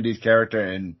John Candy's character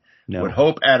and would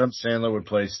hope Adam Sandler would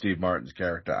play Steve Martin's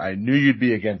character. I knew you'd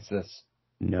be against this.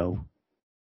 No.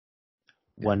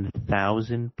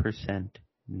 1,000%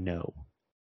 no.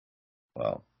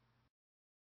 Well,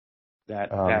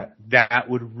 that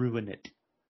would ruin it.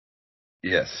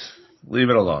 Yes. Leave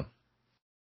it alone.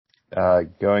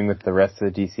 Going with the rest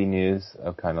of the DC news,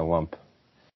 I'll kind of lump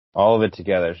all of it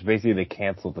together. So basically, they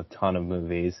canceled a ton of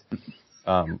movies.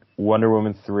 Wonder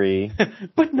Woman 3.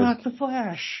 But not The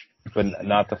Flash. But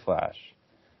not The Flash.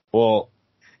 Well,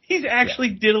 he's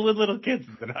actually diddling little kids.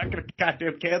 They're not going to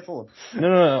goddamn cancel him.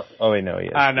 No. Oh, wait, no, he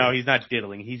is. No, he's not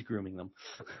diddling. He's grooming them.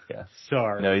 Yeah.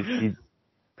 Sorry. No, he's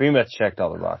pretty much checked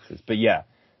all the boxes. But yeah,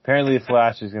 apparently The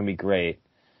Flash is going to be great.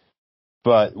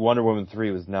 But Wonder Woman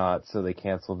 3 was not, so they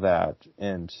canceled that.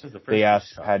 And they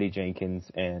asked Patty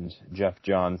Jenkins and Jeff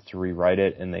Johns to rewrite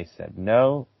it, and they said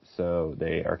no. So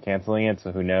they are canceling it,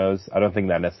 so who knows? I don't think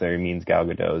that necessarily means Gal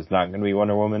Gadot is not going to be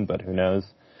Wonder Woman, but who knows?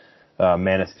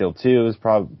 Man of Steel 2 is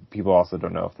probably, people also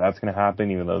don't know if that's going to happen,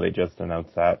 even though they just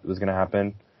announced that was going to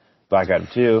happen. Black Adam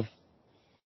 2.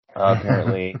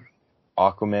 Apparently,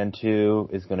 Aquaman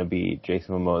 2 is going to be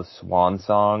Jason Momoa's swan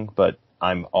song, but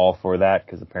I'm all for that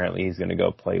because apparently he's going to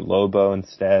go play Lobo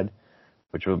instead,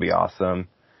 which will be awesome.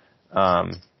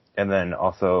 And then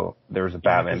also there was a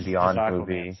Batman Beyond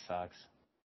movie. Sucks.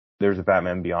 There was a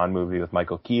Batman Beyond movie with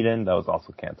Michael Keaton that was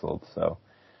also canceled. So,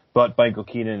 but Michael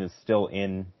Keaton is still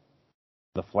in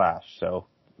The Flash, so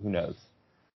who knows?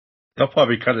 They'll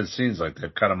probably cut his scenes like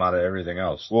they've cut him out of everything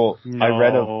else. Well, No.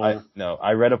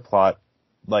 I read a plot.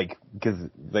 Like, because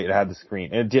it had the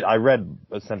screen. I read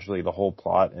essentially the whole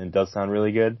plot, and it does sound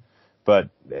really good,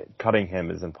 but cutting him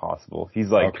is impossible. He's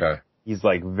like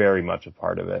very much a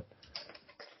part of it.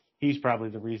 He's probably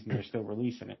the reason they're still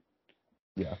releasing it.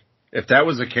 Yeah. If that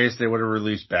was the case, they would have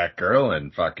released Batgirl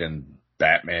and fucking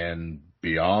Batman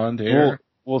Beyond here.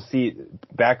 We'll see.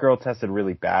 Batgirl tested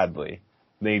really badly.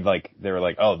 They were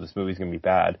like, oh, this movie's gonna be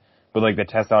bad, but like the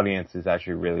test audiences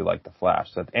actually really like the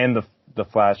Flash. So, and the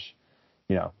Flash,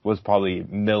 was probably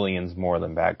millions more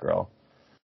than Batgirl.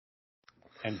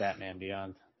 And Batman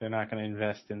Beyond. They're not going to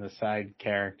invest in the side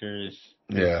characters.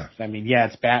 Yeah. I mean, yeah,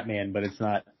 it's Batman, but it's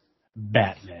not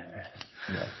Batman.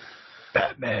 Yeah.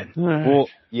 Batman. Right. Well,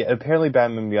 yeah, apparently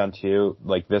Batman Beyond 2,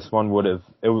 like this one would have,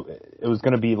 it was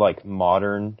going to be like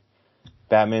modern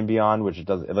Batman Beyond, which it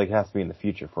has to be in the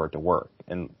future for it to work.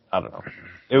 And I don't know.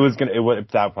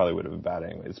 That probably would have been bad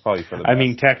anyway. It's probably for the best. I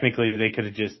mean, technically they could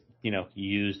have just,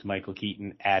 used Michael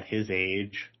Keaton at his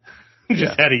age.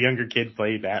 Just had a younger kid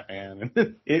play Batman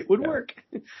and it would work.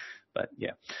 But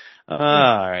yeah. All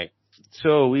right.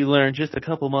 So we learned just a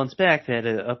couple months back that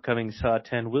upcoming Saw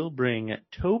 10 will bring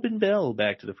Tobin Bell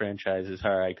back to the franchise as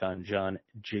horror icon John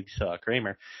Jigsaw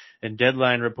Kramer. And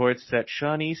Deadline reports that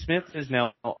Shawnee Smith is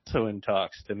now also in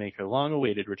talks to make her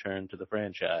long-awaited return to the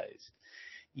franchise.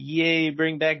 Yay,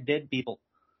 bring back dead people.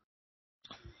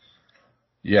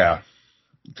 Yeah.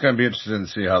 It's going to be interesting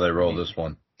to see how they roll this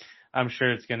one. I'm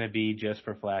sure it's going to be just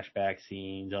for flashback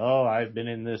scenes. Oh, I've been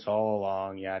in this all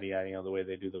along, yada, yada, you know, the way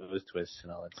they do those twists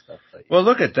and all that stuff. But, well,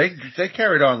 look at, they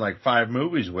carried on like 5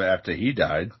 movies after he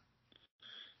died.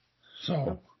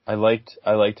 So. I liked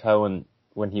how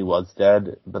when he was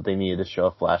dead, but they needed to show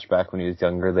a flashback when he was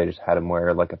younger, they just had him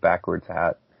wear like a backwards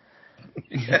hat.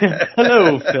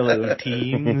 Hello, fellow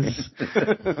teens.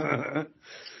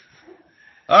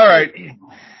 All right.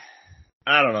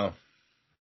 I don't know.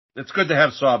 It's good to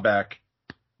have Saw back.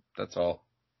 That's all.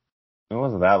 It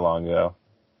wasn't that long ago.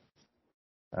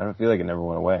 I don't feel like it never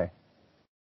went away.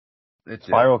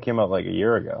 Spiral came out like a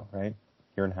year ago, right?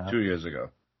 Year and a half. 2 years ago.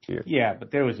 Yeah,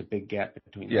 but there was a big gap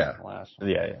between that and the last one.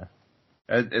 Yeah.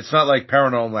 It's not like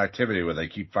Paranormal Activity where they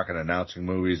keep fucking announcing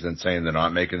movies and saying they're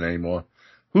not making it anymore.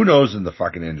 Who knows in the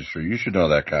fucking industry? You should know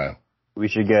that, Kyle. We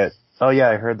should get... Oh, yeah,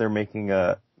 I heard they're making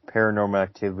a Paranormal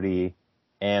Activity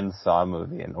and Saw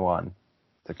movie in one.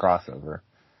 It's a crossover.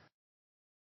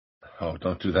 Oh,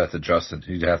 don't do that to Justin.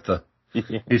 He'd have to...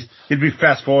 He'd be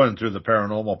fast forwarding through the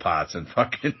paranormal parts and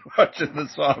fucking watching the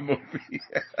Saw movie.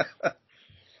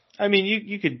 I mean,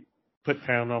 you could put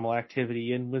Paranormal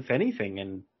Activity in with anything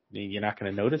and you're not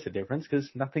going to notice a difference because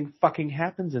nothing fucking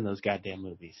happens in those goddamn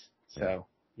movies. So,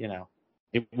 you know,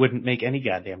 it wouldn't make any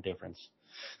goddamn difference.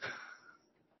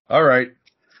 All right.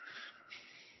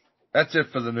 That's it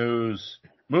for the news.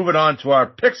 Moving on to our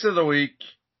picks of the week.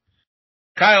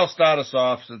 Kyle, start us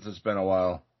off since it's been a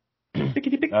while.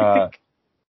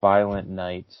 Violent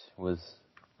Night was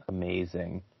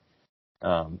amazing.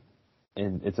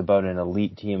 It's about an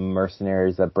elite team of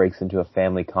mercenaries that breaks into a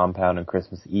family compound on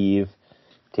Christmas Eve,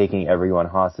 taking everyone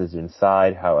hostage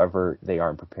inside. However, they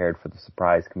aren't prepared for the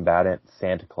surprise combatant.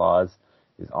 Santa Claus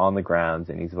is on the grounds,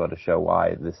 and he's about to show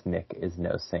why this Nick is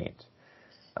no saint.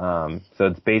 So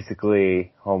it's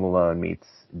basically Home Alone meets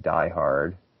Die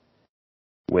Hard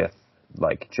with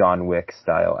like John Wick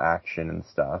style action and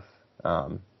stuff.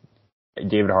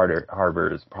 David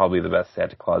Harbour is probably the best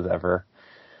Santa Claus ever.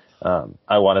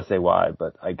 I want to say why,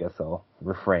 but I guess I'll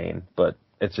refrain. But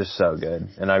it's just so good,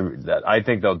 and I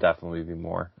think there'll definitely be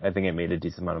more. I think it made a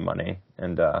decent amount of money,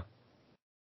 and I'm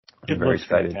very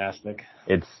excited. Fantastic.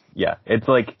 It's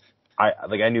like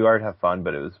I knew I'd have fun,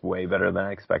 but it was way better than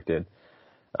I expected.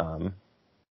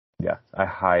 I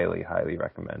highly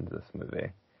recommend this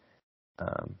movie.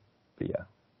 But yeah.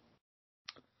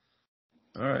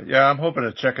 All right. Yeah, I'm hoping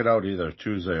to check it out either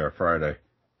Tuesday or Friday.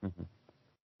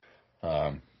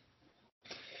 Mm-hmm.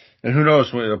 And who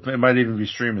knows? It might even be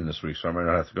streaming this week, so I might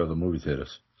not have to go to the movie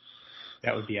theaters.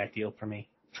 That would be ideal for me.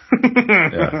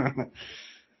 Yeah.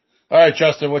 All right,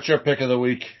 Justin, what's your pick of the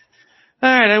week? All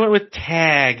right, I went with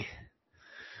Tag.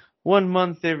 1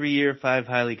 month every year, 5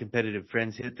 highly competitive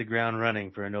friends hit the ground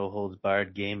running for a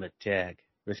no-holds-barred game of tag,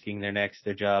 risking their necks,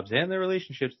 their jobs, and their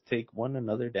relationships to take one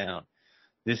another down.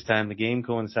 This time, the game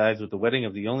coincides with the wedding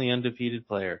of the only undefeated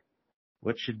player.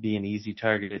 What should be an easy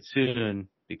target soon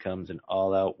becomes an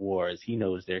all-out war as he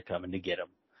knows they're coming to get him.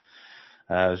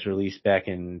 It was released back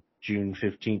in June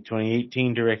 15,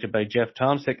 2018, directed by Jeff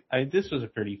Tomsic. This was a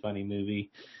pretty funny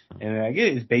movie, and I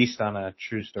guess it's based on a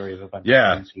true story of a bunch of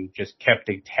friends who just kept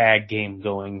a tag game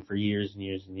going for years and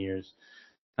years and years.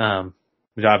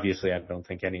 But obviously, I don't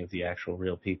think any of the actual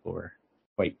real people were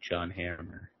quite John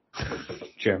Hamm or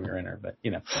Jeremy Renner, but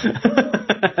you know.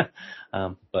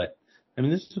 But I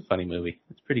mean, this is a funny movie.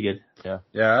 It's pretty good. Yeah,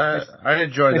 I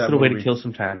enjoyed that movie. Nice little way movie. to kill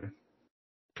some time.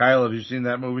 Kyle, have you seen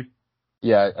that movie?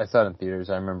 Yeah, I saw it in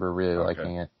theaters. I remember really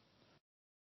liking it.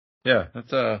 Yeah,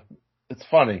 it's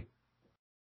funny.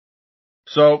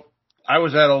 So, I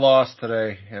was at a loss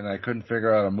today, and I couldn't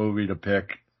figure out a movie to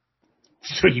pick.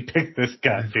 So you picked this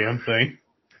goddamn thing.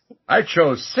 I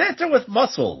chose Santa with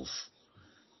Muscles.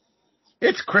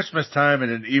 It's Christmas time,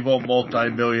 and an evil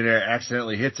multi-millionaire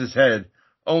accidentally hits his head,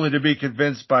 only to be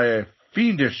convinced by a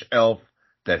fiendish elf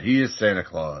that he is Santa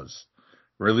Claus.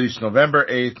 Released November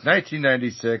 8th,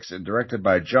 1996, and directed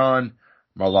by John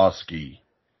Marlowski.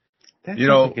 That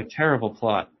sounds like a terrible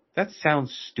plot. That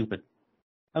sounds stupid.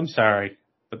 I'm sorry,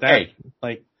 but that,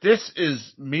 this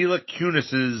is Mila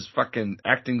Kunis's fucking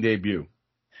acting debut.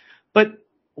 But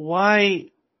why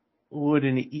would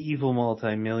an evil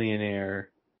multimillionaire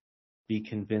be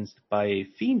convinced by a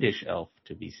fiendish elf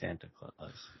to be Santa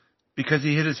Claus? Because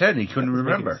he hit his head and he couldn't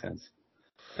remember. That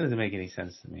doesn't make any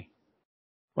sense to me.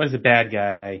 What is a bad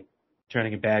guy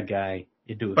turning a bad guy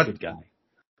into a good guy?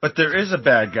 But there is a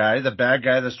bad guy, the bad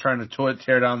guy that's trying to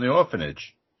tear down the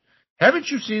orphanage. Haven't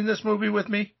you seen this movie with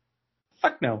me?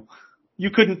 Fuck no. You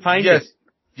couldn't find it.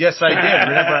 Yes, I did.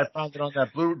 Remember, I found it on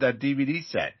that DVD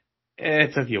set.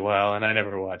 It took you a while, and I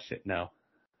never watched it. No,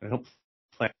 I don't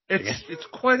plan. It's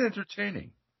quite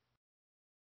entertaining.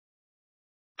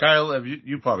 Kyle,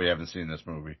 you probably haven't seen this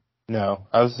movie. No,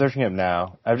 I was searching it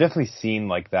now. I've definitely seen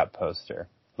like that poster,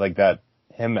 like that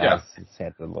him as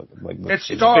Santa look. It's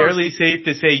fairly safe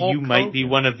to say you might be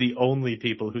one of the only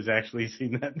people who's actually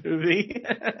seen that movie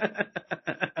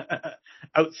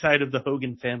outside of the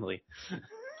Hogan family.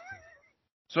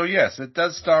 So yes, it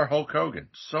does star Hulk Hogan.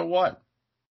 So what?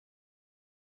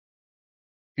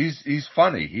 He's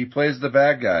funny. He plays the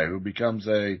bad guy who becomes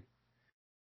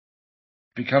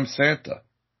Santa.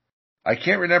 I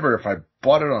can't remember if I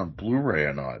bought it on Blu-ray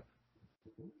or not.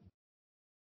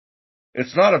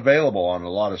 It's not available on a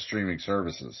lot of streaming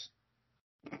services.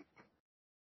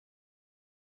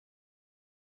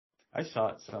 I saw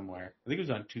it somewhere. I think it was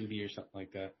on Tubi or something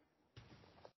like that.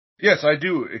 Yes, I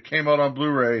do. It came out on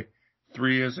Blu-ray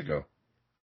 3 years ago.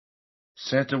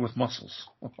 Santa with muscles.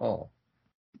 Oh.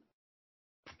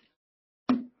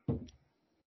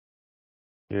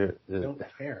 Don't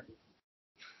care.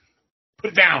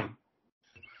 Put it down.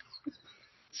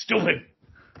 Stupid.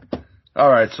 All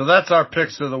right, so that's our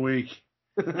picks of the week.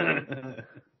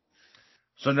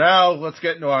 So now let's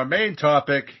get into our main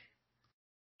topic.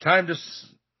 Time to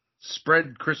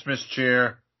spread Christmas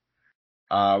cheer.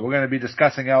 We're going to be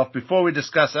discussing Elf. Before we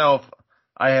discuss Elf,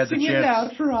 I had the chance. Sing it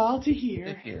out for all to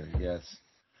hear. Yes.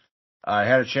 I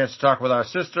had a chance to talk with our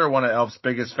sister, one of Elf's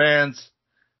biggest fans,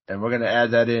 and we're going to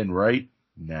add that in right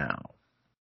now.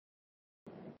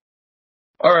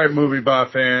 All right, movie bar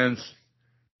fans.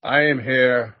 I am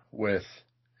here with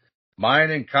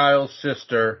mine and Kyle's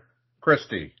sister,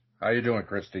 Christy. How you doing,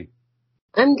 Christy?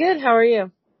 I'm good. How are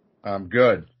you? I'm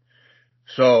good.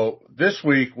 So this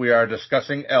week we are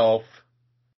discussing Elf,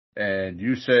 and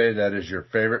you say that is your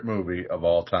favorite movie of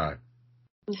all time.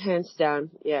 Hands down,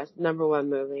 yes. Number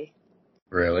one movie.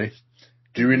 Really?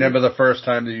 Do you remember the first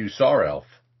time that you saw Elf?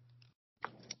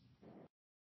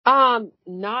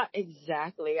 Not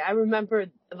exactly. I remember,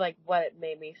 like, what it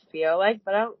made me feel like,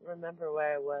 but I don't remember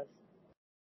where I was.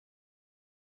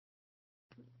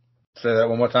 Say that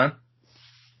one more time.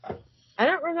 I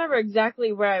don't remember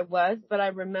exactly where I was, but I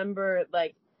remember,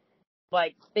 like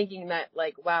thinking that,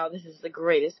 like, wow, this is the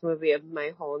greatest movie of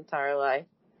my whole entire life.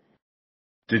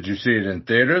 Did you see it in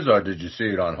theaters, or did you see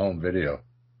it on home video?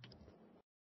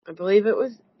 I believe it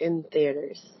was in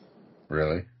theaters.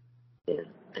 Really? Yeah,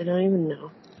 I don't even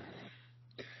know.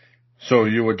 So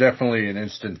you were definitely an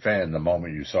instant fan the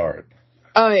moment you saw it.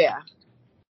 Oh, yeah.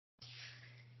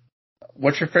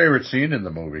 What's your favorite scene in the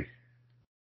movie?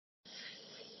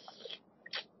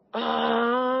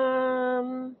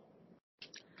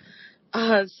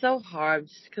 It's so hard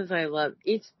just because I love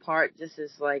each part. This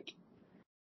is like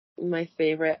my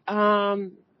favorite.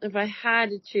 If I had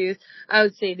to choose, I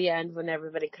would say the end when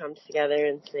everybody comes together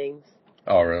and sings.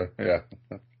 Oh, really? Yeah.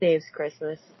 Saves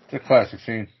Christmas. It's a classic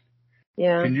scene.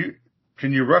 Yeah.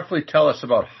 Can you roughly tell us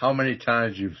about how many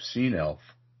times you've seen Elf?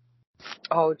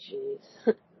 Oh,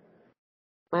 jeez.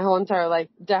 My whole entire life,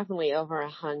 definitely over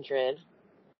 100.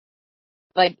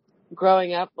 Like,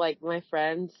 growing up, like, my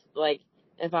friends, like,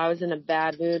 if I was in a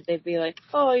bad mood, they'd be like,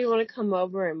 oh, you want to come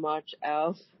over and watch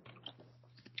Elf?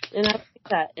 And I like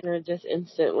that, and it just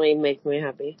instantly makes me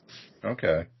happy.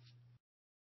 Okay.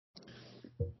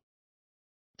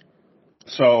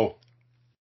 So,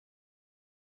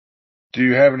 do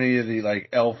you have any of the, like,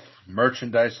 Elf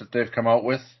merchandise that they've come out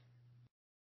with?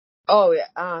 Oh, yeah.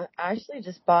 I actually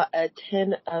just bought a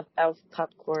tin of Elf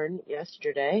popcorn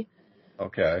yesterday.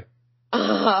 Okay.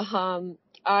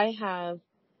 I have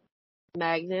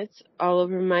magnets all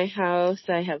over my house.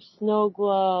 I have snow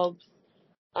globes.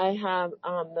 I have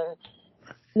the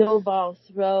snowball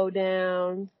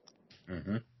throwdown.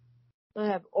 Mm-hmm. I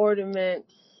have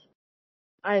ornaments.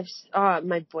 I have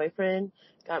my boyfriend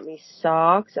got me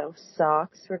socks. I have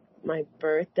socks for my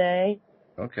birthday.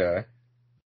 Okay.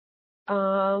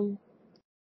 I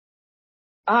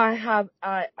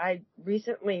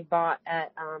recently bought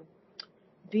at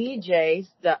BJ's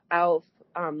the Elf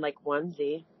like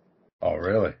onesie. Oh,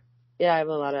 really? Yeah, I have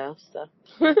a lot of Elf stuff.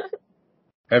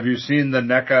 Have you seen the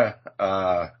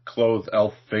NECA clothed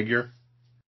Elf figure?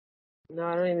 No,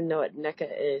 I don't even know what NECA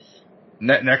is.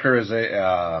 NECA is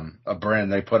a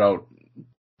brand. They put out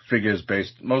figures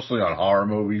based mostly on horror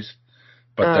movies,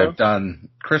 but they've done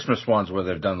Christmas ones where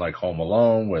they've done like Home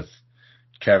Alone with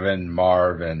Kevin,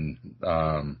 Marv, and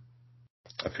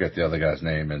I forget the other guy's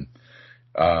name, and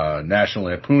National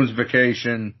Lampoon's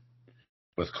Vacation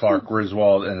with Clark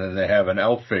Griswold, and then they have an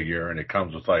elf figure, and it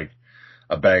comes with like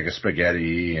a bag of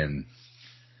spaghetti and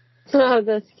Oh,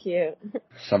 that's cute.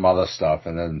 some other stuff,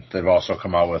 and then they've also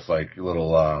come out with like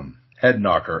little head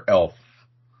knocker elf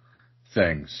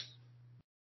things.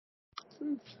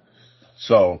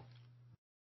 So,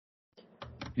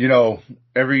 you know,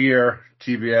 every year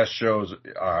TBS shows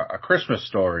A Christmas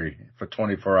Story for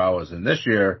 24 hours, and this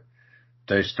year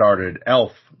they started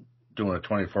Elf, doing a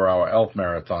 24-hour Elf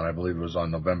marathon. I believe it was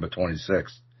on November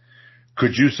 26th.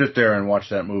 Could you sit there and watch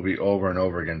that movie over and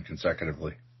over again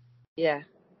consecutively? Yeah.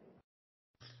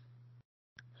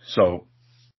 So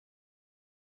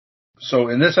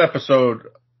in this episode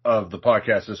of the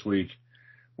podcast this week,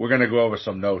 we're going to go over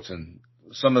some notes, and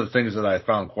some of the things that I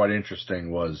found quite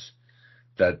interesting was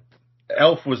that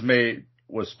Elf was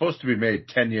supposed to be made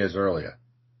 10 years earlier.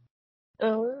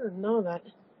 Oh, I didn't know that.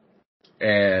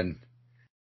 And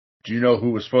do you know who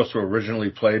was supposed to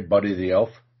originally play Buddy the Elf?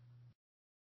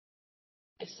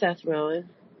 Seth Rogen.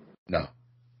 No.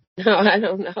 No, I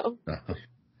don't know.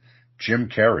 Jim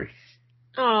Carrey.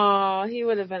 Oh, he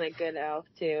would have been a good elf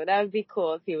too. That would be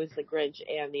cool if he was the Grinch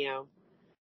and the elf.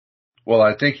 Well,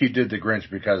 I think he did the Grinch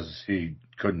because he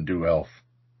couldn't do Elf.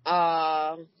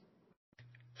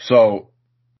 So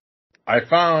I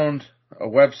found a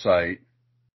website.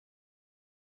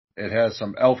 It has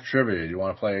some Elf trivia. You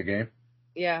want to play a game?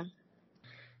 Yeah.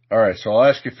 All right, so I'll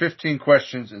ask you 15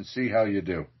 questions and see how you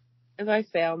do. If I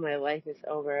fail, my life is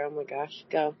over. Oh my gosh,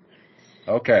 go.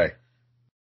 Okay.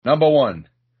 Number 1.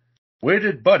 Where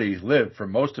did Buddy live for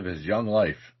most of his young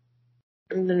life?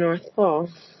 In the North Pole.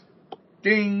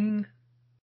 Ding!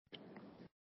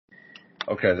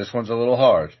 Okay, this one's a little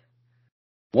hard.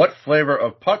 What flavor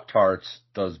of Pop-Tarts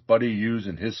does Buddy use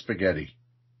in his spaghetti?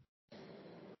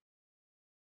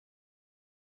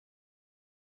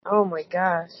 Oh my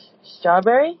gosh.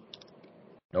 Strawberry?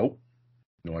 Nope.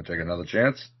 You want to take another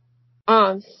chance?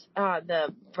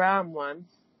 The brown one.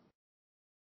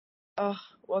 Oh,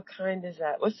 what kind is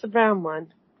that? What's the brown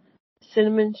one?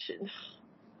 Cinnamon?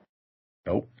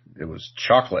 Nope. It was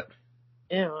chocolate.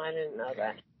 Ew, I didn't know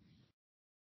that.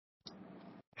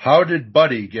 How did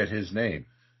Buddy get his name?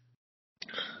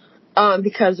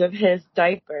 Because of his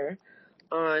diaper.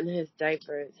 On his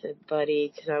diaper it said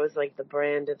Buddy, because that was like the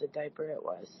brand of the diaper it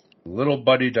was. Little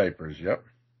Buddy diapers, yep.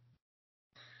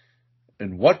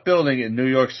 In what building in New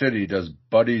York City does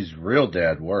Buddy's real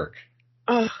dad work?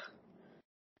 Oh.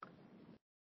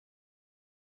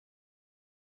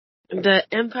 The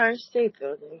Empire State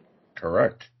Building.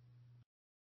 Correct.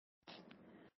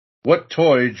 What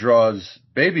toy draws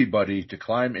Baby Buddy to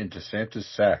climb into Santa's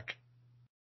sack?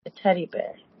 A teddy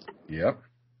bear. Yep.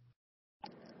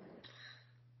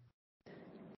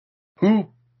 Who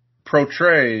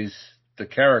portrays the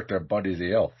character Buddy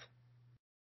the Elf?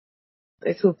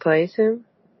 Like who plays him?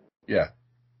 Yeah.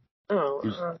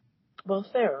 Oh, Will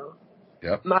Ferrell.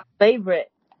 Yep. My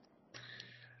favorite.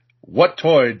 What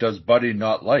toy does Buddy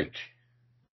not like?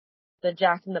 The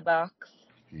Jack in the Box.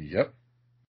 Yep.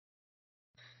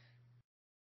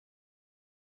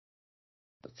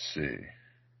 Let's see.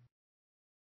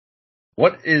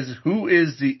 Who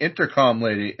is the intercom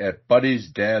lady at Buddy's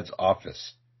dad's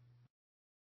office?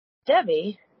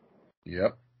 Debbie.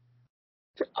 Yep.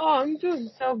 Oh, I'm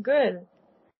doing so good.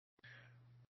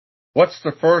 What's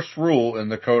the first rule in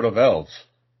the Code of Elves?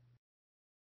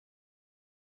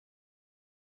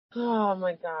 Oh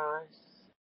my gosh.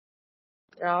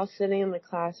 They're all sitting in the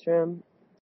classroom.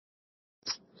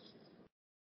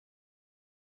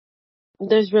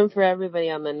 There's room for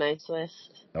everybody on the nice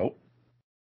list. Nope.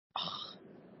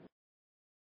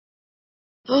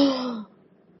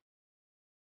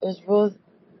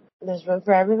 There's room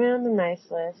for everybody on the nice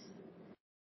list.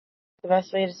 The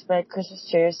best way to spread Christmas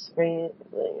cheer is to bring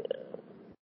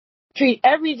treat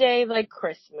every day like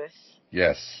Christmas.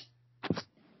 Yes.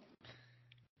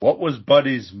 What was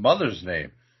Buddy's mother's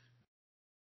name?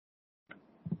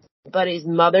 Buddy's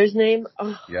mother's name?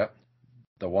 Oh. Yep.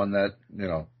 The one that,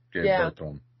 gave birth to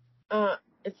him.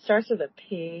 It starts with a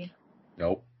P.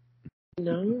 Nope.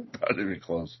 No? Not even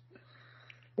close.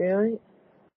 Really?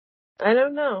 I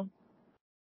don't know.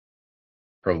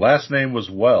 Her last name was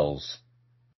Wells.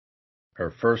 Her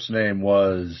first name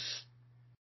was...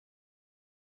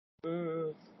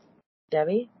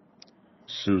 Debbie?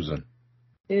 Susan.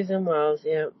 Susan Wells,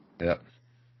 yeah. Yep.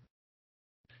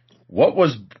 What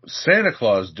was Santa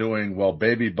Claus doing while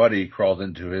baby Buddy crawled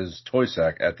into his toy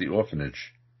sack at the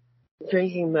orphanage?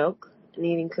 Drinking milk and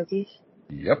eating cookies.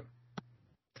 Yep.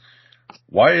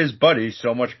 Why is Buddy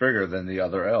so much bigger than the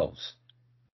other elves?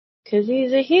 'Cause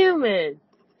he's a human.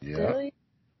 Yeah. Really?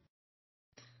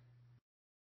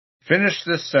 Finish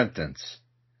this sentence.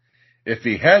 If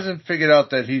he hasn't figured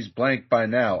out that he's blank by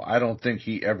now, I don't think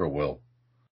he ever will.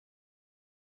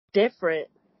 Different.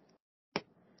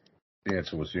 The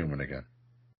answer was human again.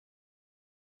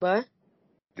 What?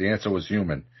 The answer was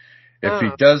human. Oh.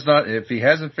 If he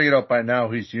hasn't figured out by now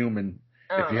he's human,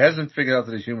 Oh. if he hasn't figured out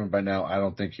that he's human by now, I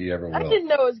don't think he ever will. I didn't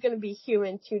know it was going to be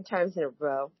human 2 times in a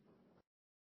row.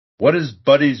 What is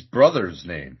Buddy's brother's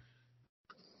name?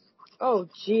 Oh,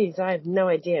 jeez, I have no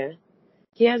idea.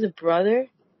 He has a brother?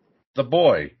 The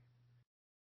boy.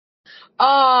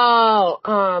 Oh,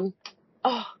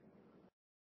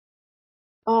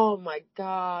 oh my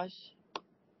gosh.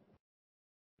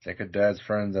 Think of Dad's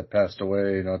friend that passed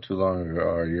away not too long ago,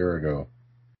 or a year ago.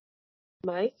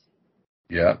 Mike?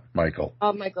 Yeah, Michael.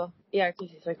 Oh, Michael. Yeah, because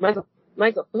he's like,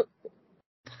 Michael.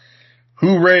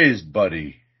 Who raised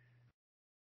Buddy?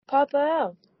 Papa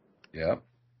L. Yeah.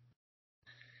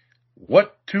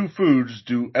 What 2 foods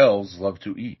do elves love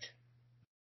to eat?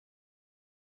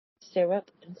 Syrup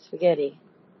and spaghetti.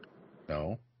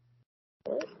 No.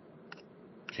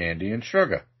 Candy and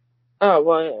sugar. Oh,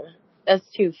 well, yeah. That's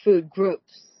 2 food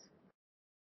groups.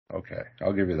 Okay,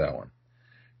 I'll give you that one.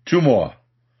 2 more.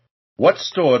 What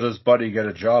store does Buddy get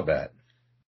a job at?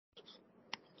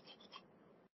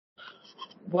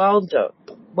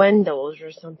 Wendell's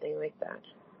or something like that.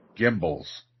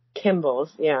 Gimbals.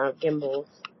 Kimball's. Yeah, Gimbals.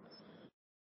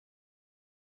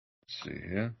 Let's see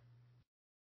here.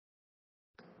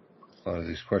 A lot of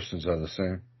these questions are the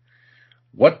same.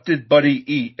 What did Buddy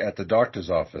eat at the doctor's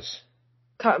office?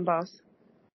 Cotton balls.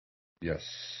 Yes.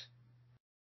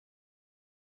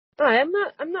 Oh, I'm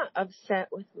not upset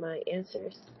with my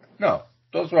answers. No,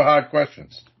 those were hard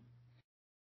questions.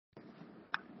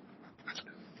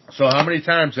 So how many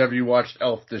times have you watched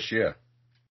Elf this year?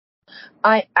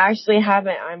 I actually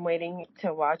haven't. I'm waiting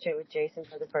to watch it with Jason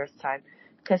for the first time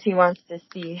because he wants to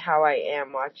see how I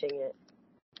am watching it.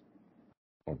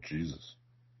 Oh, Jesus.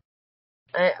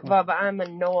 But I'm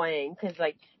annoying because,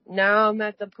 like, now I'm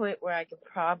at the point where I could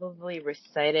probably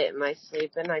recite it in my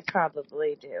sleep, and I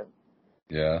probably do.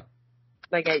 Yeah.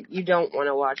 Like, you don't want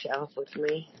to watch Elf with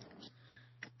me.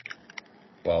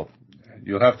 Well,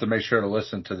 you'll have to make sure to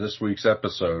listen to this week's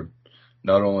episode,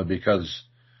 not only because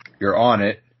you're on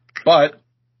it, but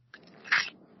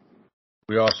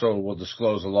we also will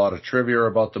disclose a lot of trivia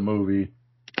about the movie.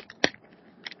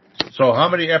 So how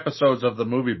many episodes of the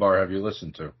Movie Bar have you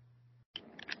listened to?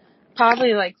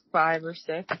 Probably like 5 or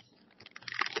 6.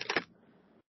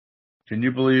 Can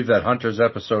you believe that Hunter's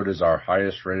episode is our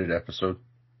highest rated episode?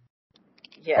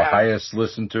 Yeah. Our highest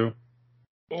listened to?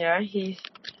 Yeah, he's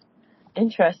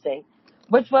interesting.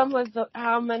 Which one was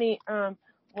how many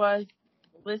was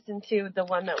listened to the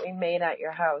one that we made at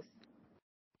your house?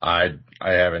 I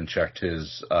haven't checked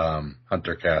his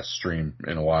HunterCast stream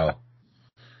in a while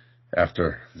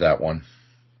after that one.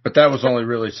 But that was only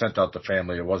really sent out to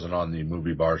family. It wasn't on the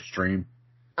Movie Bar stream.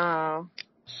 Oh.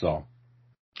 So,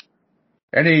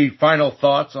 any final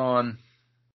thoughts on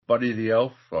Buddy the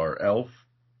Elf or Elf?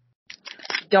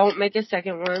 Don't make a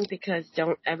second one because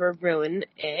don't ever ruin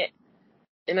it.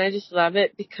 And I just love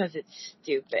it because it's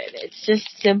stupid. It's just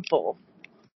simple.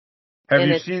 Have And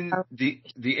you it's- seen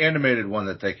the animated one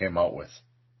that they came out with?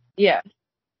 Yeah.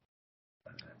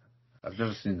 I've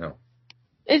never seen that.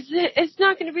 It's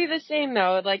not going to be the same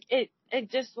though. Like it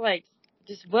just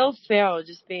Will Ferrell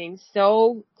just being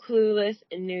so clueless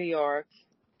in New York.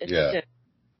 It's Yeah. just,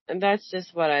 and that's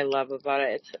just what I love about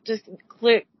it. It's just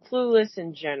clueless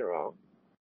in general.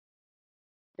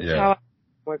 It's Yeah. how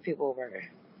more people were.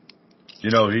 You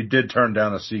know, he did turn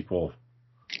down a sequel,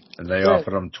 and they Right.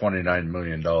 offered him $29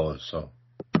 million, so.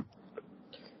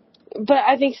 But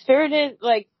I think Spirited,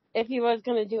 like, if he was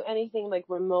going to do anything, like,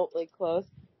 remotely close,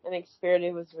 I think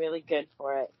Spirited was really good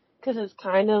for it. Because it's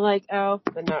kind of like Elf,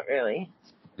 but not really.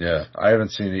 Yeah, I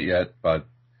haven't seen it yet, but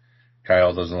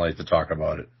Kyle doesn't like to talk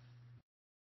about it.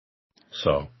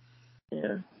 So.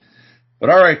 Yeah. But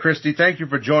all right, Christy, thank you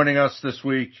for joining us this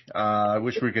week. I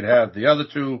wish we could have the other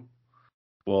two.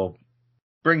 We'll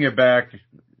bring you back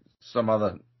some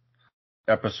other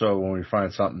episode when we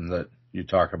find something that you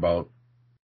talk about.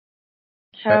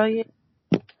 Hell yeah.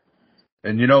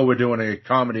 And you know we're doing a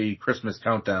comedy Christmas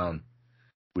countdown.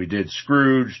 We did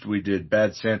Scrooged. We did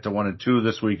Bad Santa 1 and 2.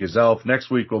 This week is Elf. Next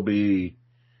week will be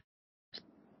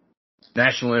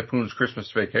National Lampoon's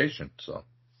Christmas Vacation. So,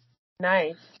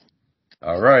 Nice.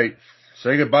 all right.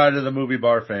 Say goodbye to the Movie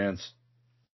Bar fans.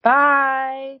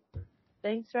 Bye.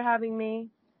 Thanks for having me.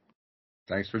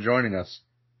 Thanks for joining us.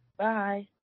 Bye.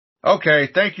 Okay.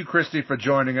 Thank you, Christy, for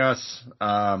joining us.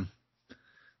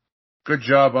 Good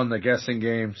job on the guessing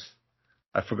games.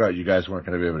 I forgot you guys weren't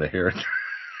going to be able to hear it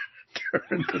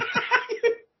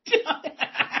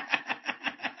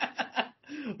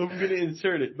I'm going to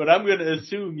insert it, but I'm going to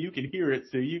assume you can hear it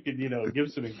so you can, give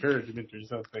some encouragement or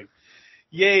something.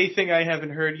 Yay, thing I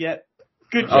haven't heard yet.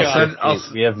 Good job.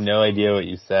 We have no idea what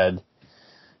you said.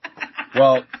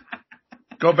 Well,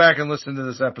 go back and listen to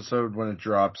this episode when it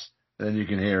drops, then you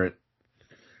can hear it.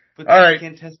 But all right. I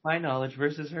can't test my knowledge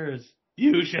versus hers.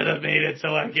 You should have made it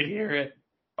so I could hear it.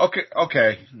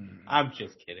 Okay. I'm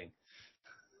just kidding.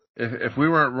 If we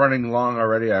weren't running long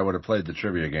already, I would have played the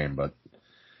trivia game, but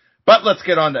let's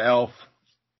get on to Elf.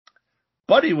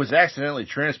 Buddy was accidentally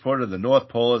transported to the North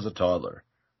Pole as a toddler.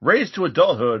 Raised to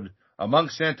adulthood among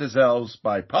Santa's elves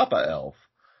by Papa Elf,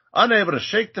 unable to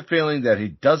shake the feeling that he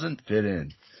doesn't fit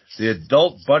in, the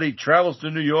adult Buddy travels to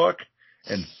New York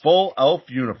in full elf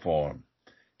uniform,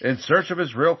 in search of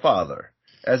his real father.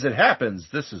 As it happens,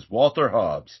 this is Walter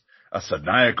Hobbs, a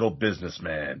maniacal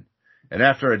businessman. And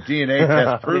after a DNA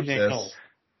test proves this...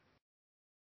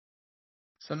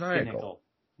 Cynical.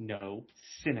 No,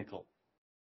 cynical.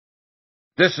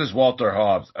 This is Walter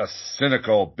Hobbs, a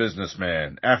cynical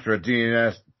businessman. After a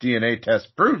DNA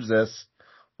test proves this,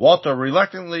 Walter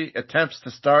reluctantly attempts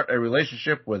to start a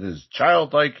relationship with his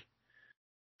childlike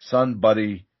son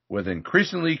Buddy with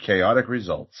increasingly chaotic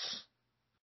results.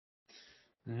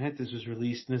 All right, this was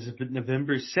released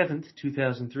November 7th,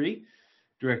 2003,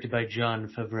 directed by Jon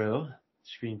Favreau,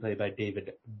 screenplay by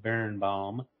David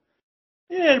Birnbaum,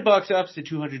 and box office at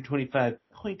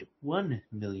 $225.1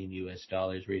 million US,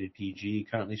 rated PG,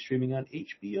 currently streaming on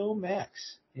HBO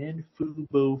Max and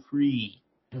Fubo Free.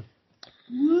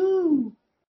 Woo!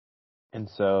 And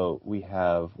so we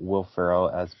have Will Ferrell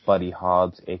as Buddy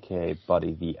Hobbs, aka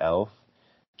Buddy the Elf,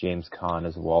 James Caan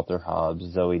as Walter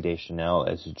Hobbs, Zooey Deschanel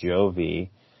as Jovi,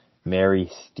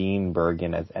 Mary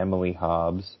Steenburgen as Emily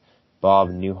Hobbs, Bob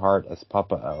Newhart as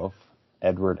Papa Elf,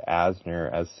 Edward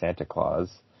Asner as Santa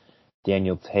Claus,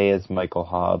 Daniel Tay as Michael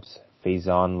Hobbs,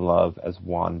 Faison Love as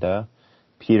Wanda,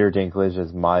 Peter Dinklage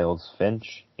as Miles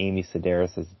Finch, Amy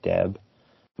Sedaris as Deb,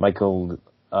 Michael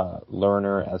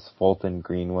Lerner as Fulton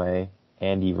Greenway,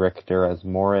 Andy Richter as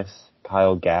Morris,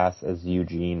 Kyle Gass as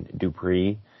Eugene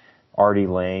Dupree, Artie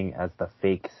Lang as the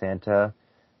fake Santa,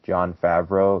 Jon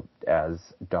Favreau as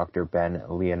Dr. Ben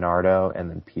Leonardo, and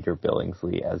then Peter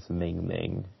Billingsley as Ming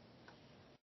Ming.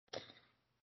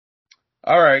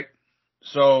 All right.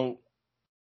 So,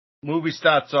 movie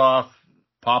starts off.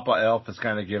 Papa Elf is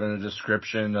kind of given a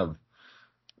description of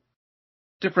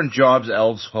different jobs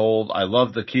elves hold. I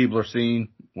love the Keebler scene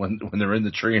when they're in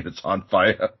the tree and it's on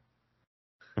fire.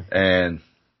 and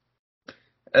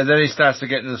then he starts to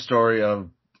get into the story of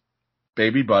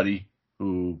baby Buddy,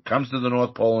 who comes to the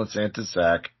North Pole in Santa's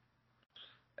sack,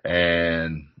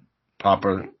 and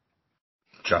Papa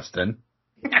Justin.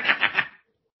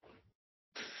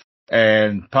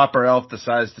 And Papa Elf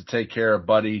decides to take care of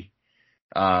Buddy.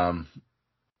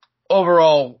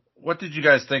 Overall, what did you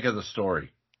guys think of the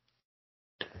story?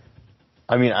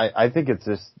 I mean, I think it's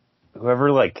just,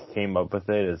 whoever, came up with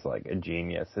it is, a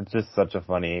genius. It's just such a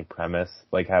funny premise,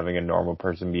 having a normal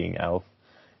person being elf,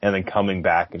 and then coming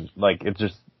back, and,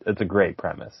 it's a great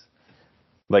premise.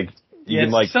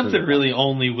 It's something really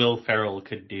only Will Ferrell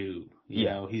could do. You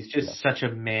know, he's just such a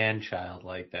man-child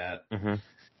like that. Mm-hmm.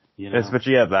 You know?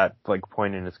 Especially at that,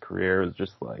 point in his career, it was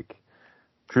just,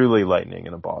 truly lightning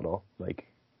in a bottle.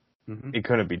 It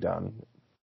couldn't be done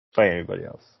by anybody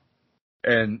else.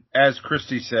 And as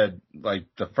Christy said,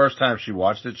 the first time she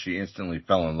watched it, she instantly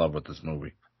fell in love with this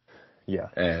movie. Yeah.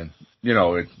 And,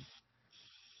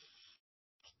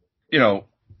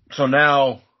 so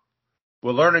now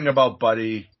we're learning about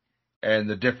Buddy and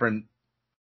the different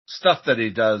stuff that he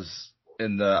does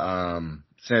in the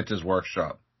Santa's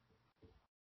workshop.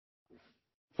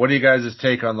 What do you guys'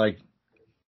 take on,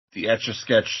 the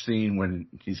Etch-a-Sketch scene when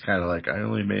he's kind of I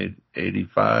only made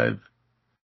 85?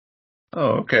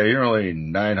 Oh, okay, you're only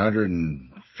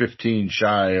 915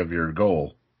 shy of your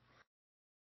goal.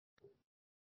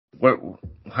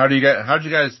 How'd you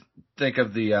guys think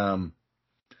of the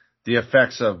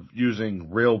effects of using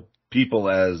real people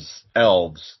as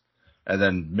elves and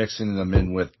then mixing them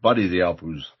in with Buddy the Elf,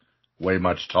 who's way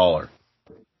much taller?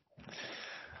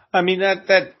 I mean,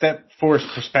 that forced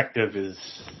perspective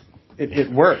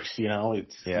it works,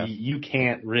 you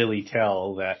can't really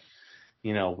tell that,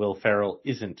 Will Ferrell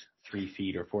isn't 3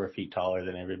 feet or 4 feet taller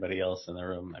than everybody else in the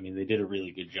room. I mean, they did a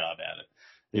really good job at it.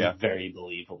 It's very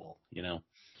believable,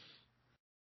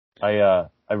 I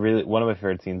really, one of my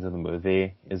favorite scenes in the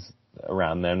movie is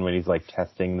around then when he's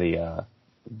testing the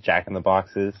Jack in the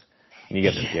Boxes and you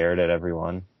get scared at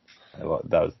everyone.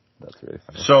 That's really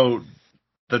funny. So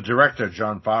the director,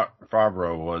 Jon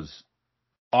Favreau, was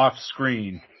off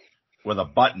screen with a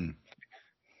button,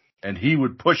 and he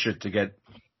would push it to get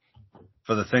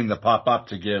for the thing to pop up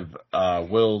to give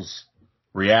Will's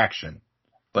reaction,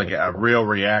 like a real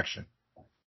reaction.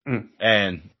 Mm.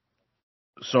 And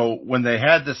so when they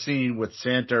had the scene with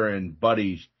Santa and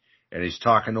Buddy, and he's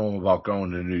talking to him about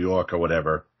going to New York or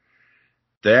whatever,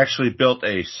 they actually built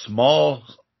a small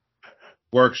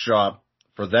workshop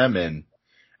for them in,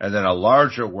 and then a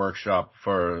larger workshop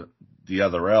for the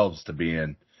other elves to be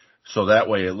in. So that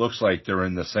way it looks like they're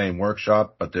in the same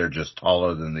workshop, but they're just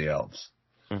taller than the elves.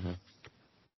 Mm-hmm.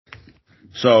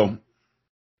 So,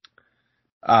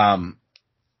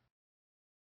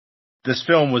 this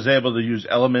film was able to use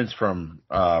elements from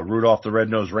Rudolph the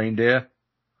Red-Nosed Reindeer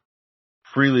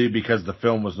freely because the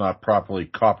film was not properly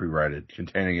copyrighted,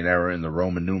 containing an error in the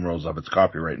Roman numerals of its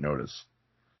copyright notice.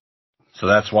 So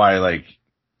that's why, like,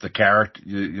 the character,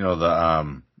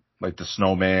 like the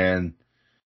snowman,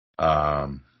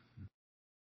 all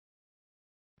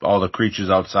the creatures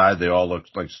outside, they all look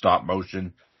like stop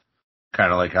motion,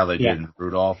 kind of like how they did in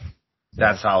Rudolph.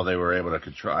 That's how they were able to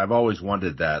control. I've always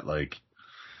wondered that, like,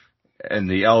 and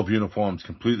the elf uniforms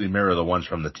completely mirror the ones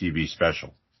from the TV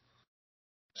special.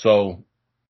 So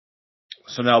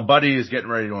now Buddy is getting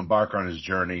ready to embark on his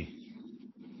journey.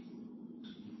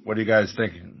 What do you guys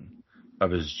think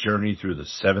of his journey through the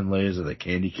 7 layers of the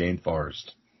candy cane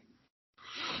forest?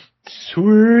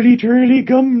 Swirly twirly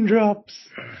gumdrops.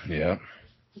 Yeah.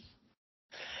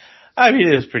 I mean,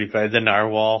 it was pretty fun. The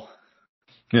narwhal.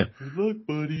 Yeah. Good luck,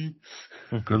 buddy.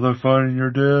 Good luck finding your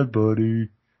dad, buddy.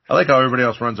 I like how everybody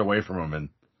else runs away from him and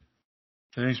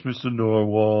thanks, Mr.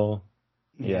 Narwhal.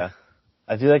 Yeah.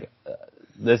 I feel like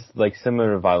this, like,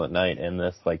 similar to Violent Night, and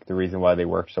this, like, the reason why they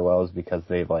work so well is because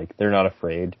they're not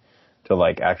afraid to,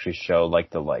 like, actually show, like,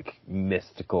 the, like,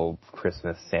 mystical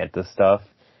Christmas Santa stuff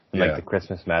and, like, the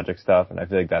Christmas magic stuff, and I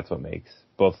feel like that's what makes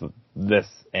both this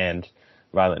and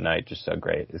Violent Night just so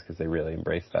great, is because they really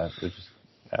embrace that. It just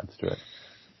adds to it.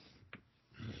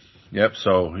 Yep,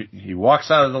 so he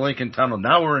walks out of the Lincoln Tunnel.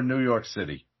 Now we're in New York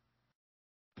City.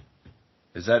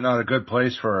 Is that not a good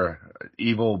place for an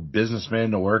evil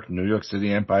businessman to work? New York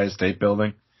City, Empire State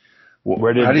Building?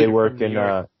 Where did they work in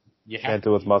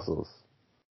Santa with Muscles?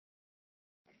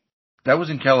 That was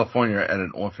in California at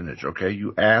an orphanage, okay,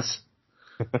 you ass?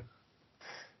 I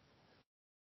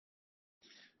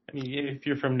mean, if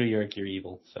you're from New York, you're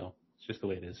evil, so it's just the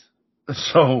way it is.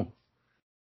 So,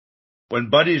 when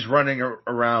Buddy's running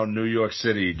around New York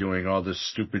City doing all this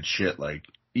stupid shit like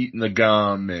eating the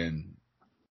gum and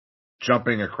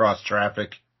jumping across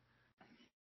traffic,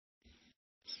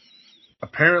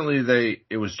 apparently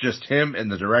it was just him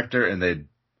and the director, and they'd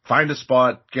find a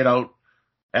spot, get out,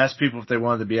 ask people if they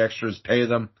wanted to be extras, pay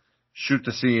them, shoot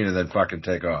the scene, and then fucking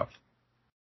take off.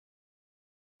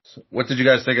 So what did you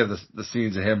guys think of the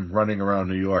scenes of him running around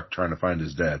New York trying to find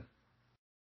his dad?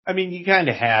 I mean, you kind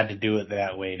of had to do it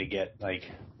that way to get, like,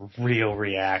 real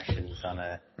reactions on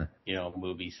a,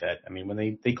 movie set. I mean,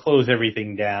 when they close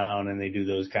everything down and they do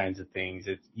those kinds of things,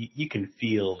 you can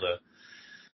feel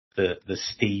the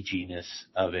staginess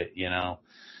of it,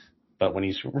 But when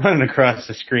he's running across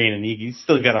the screen and he's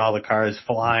still got all the cars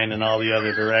flying in all the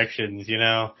other directions,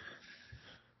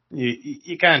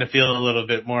 you kind of feel a little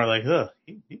bit more like,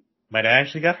 he might have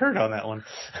actually got hurt on that one.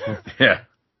 Yeah.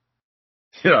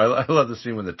 I love the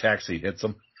scene when the taxi hits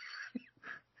him.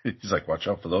 He's like, watch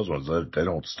out for those ones. They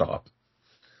don't stop.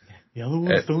 The other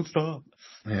ones don't stop.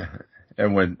 Yeah.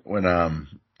 And when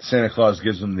Santa Claus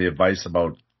gives him the advice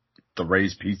about the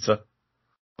Ray's Pizza,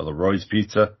 or the Roy's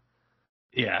Pizza.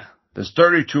 Yeah. There's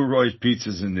 32 Roy's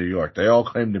Pizzas in New York. They all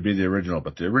claim to be the original,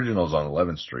 but the original's on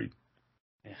 11th Street.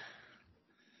 Yeah.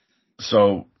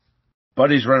 So,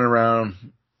 Buddy's running around.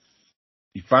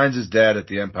 He finds his dad at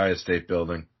the Empire State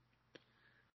Building.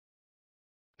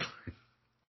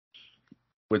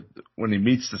 When he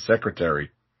meets the secretary,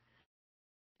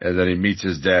 and then he meets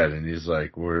his dad, and he's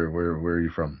like, where are you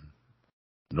from?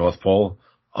 North Pole?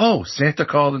 Oh, Santa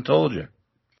called and told you.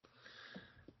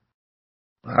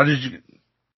 How did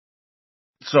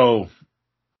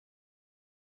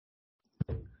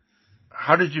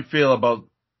you feel about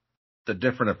the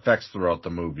different effects throughout the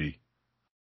movie?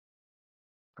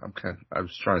 I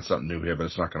was trying something new here, but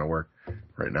it's not going to work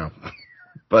right now.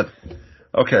 But,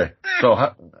 okay. So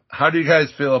how do you guys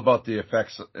feel about the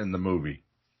effects in the movie?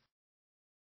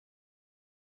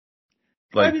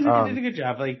 Like, they did a good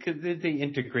job. Like, 'cause they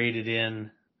integrated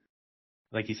in,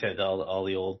 like you said, all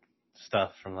the old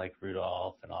stuff from, like,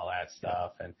 Rudolph and all that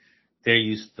stuff, and they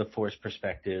used the force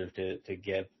perspective to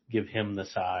give him the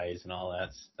size and all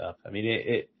that stuff. I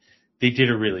mean, they did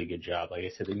a really good job. Like I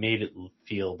said, they made it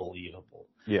feel believable.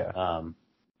 Yeah.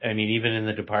 I mean, even in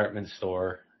the department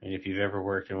store, And if you've ever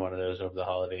worked in one of those over the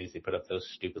holidays, they put up those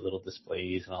stupid little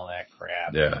displays and all that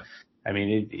crap. Yeah. I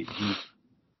mean,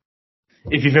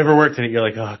 if you've ever worked in it, you're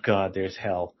like, oh God, there's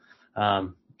hell.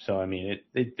 So I mean,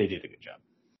 they did a good job.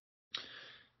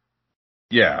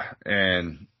 Yeah,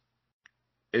 and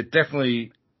it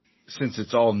definitely, since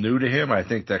it's all new to him, I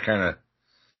think that kind of,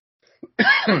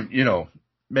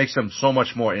 makes him so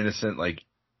much more innocent, like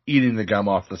eating the gum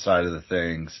off the side of the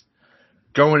things,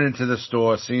 going into the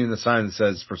store, seeing the sign that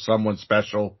says for someone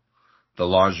special, the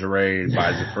lingerie, and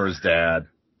buys it for his dad.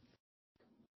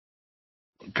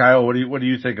 Kyle, what do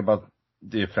you think about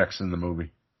the effects in the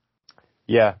movie?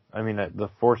 Yeah, I mean, the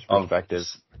Force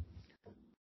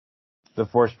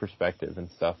perspective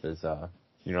and stuff is,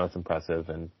 it's impressive,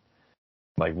 and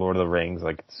like Lord of the Rings,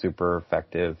 like it's super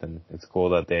effective, and it's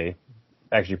cool that they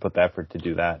actually put the effort to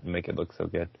do that and make it look so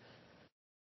good.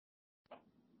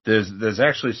 There's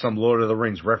actually some Lord of the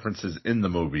Rings references in the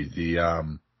movie.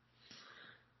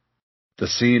 The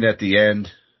scene at the end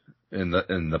in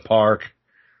the park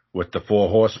with the four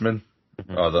horsemen,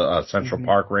 the Central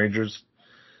Park Rangers.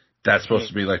 That's supposed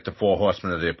to be like the four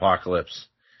horsemen of the apocalypse.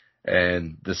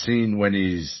 And the scene when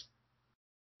he's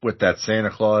with that Santa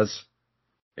Claus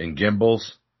in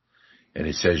Gimbals, and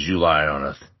he says, "You lie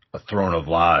on a throne of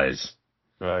lies."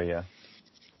 Oh yeah.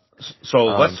 So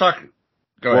let's talk.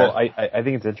 Go ahead. Well, I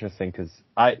think it's interesting because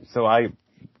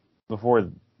before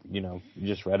you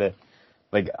just read it,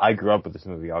 like I grew up with this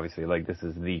movie. Obviously, like this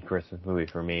is the Christmas movie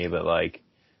for me. But like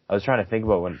I was trying to think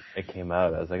about when it came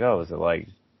out. I was like, oh, was it like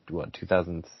what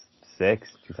 2006,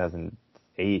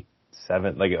 2008,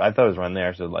 2007? Like I thought it was around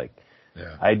there. So like.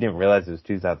 Yeah. I didn't realize it was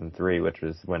 2003, which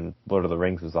was when Lord of the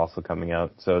Rings was also coming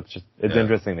out. So it's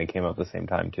interesting they came out at the same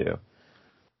time too.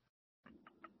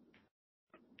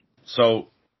 So,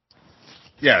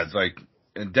 yeah, it's like,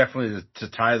 and definitely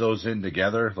to tie those in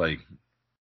together, like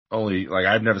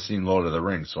I've never seen Lord of the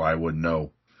Rings, so I wouldn't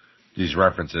know these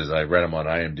references. I read them on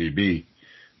IMDb,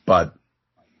 but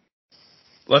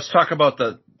let's talk about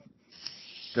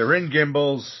they're in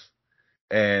Gimbals,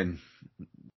 and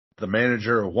the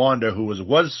manager, Wanda, who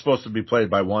was supposed to be played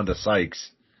by Wanda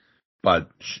Sykes, but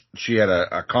she had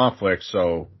a conflict,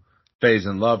 so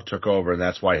Faison Love took over, and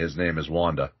that's why his name is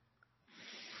Wanda.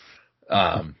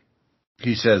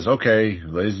 He says, "Okay,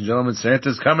 ladies and gentlemen,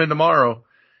 Santa's coming tomorrow."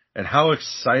 And how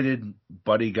excited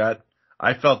Buddy got.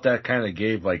 I felt that kind of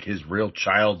gave like his real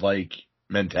childlike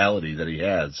mentality that he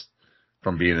has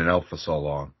from being an elf for so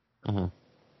long. Mm-hmm.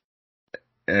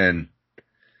 And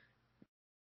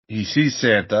he sees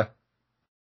Santa,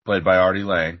 played by Artie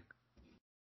Lang.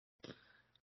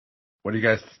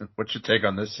 What's your take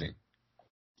on this scene?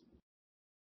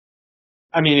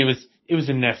 I mean, it was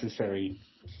unnecessary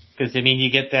because I mean,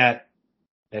 you get that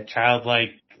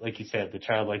childlike, like you said, the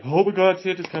childlike, oh my God,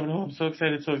 Santa's coming home, I'm so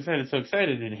excited, so excited, so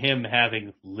excited, and him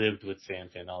having lived with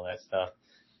Santa and all that stuff,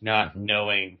 not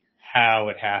knowing how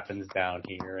it happens down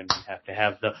here, and you have to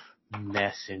have the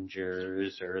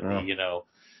messengers or the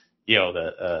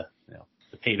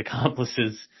paid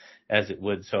accomplices, as it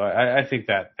would. So I think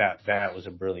that was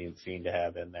a brilliant scene to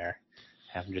have in there.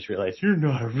 Have him just realize you're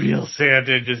not a real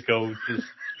Santa and just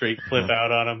straight flip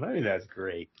out on him. I mean, that's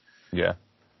great. Yeah.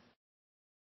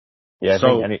 Yeah, I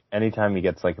think anytime he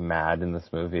gets like mad in this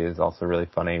movie is also really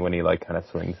funny when he like kind of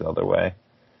swings the other way.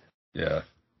 Yeah.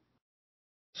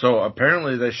 So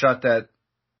apparently they shot that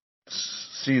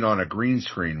scene on a green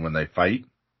screen when they fight.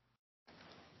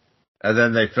 And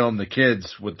then they filmed the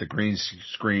kids with the green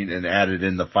screen and added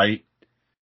in the fight.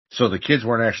 So the kids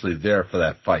weren't actually there for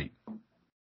that fight.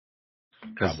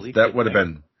 Because that would have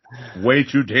been way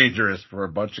too dangerous for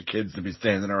a bunch of kids to be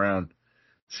standing around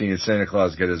seeing Santa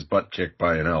Claus get his butt kicked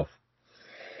by an elf.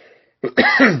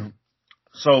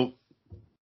 So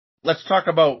let's talk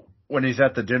about when he's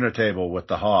at the dinner table with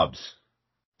the Hobbs.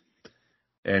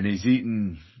 And he's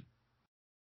eating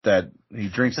he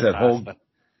drinks that whole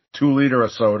 2-liter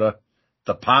of soda.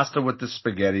 The pasta with the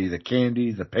spaghetti, the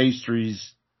candy, the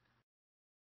pastries.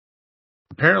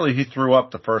 Apparently he threw up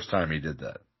the first time he did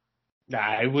that.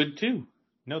 I would too.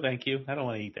 No, thank you. I don't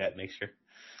want to eat that mixture.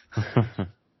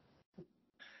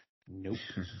 Nope.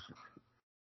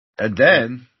 And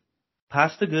then...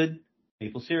 Pasta good,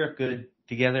 maple syrup good,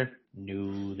 together,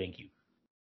 no thank you.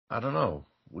 I don't know.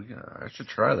 I should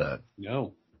try that.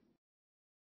 No.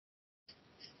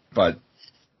 But...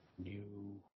 No.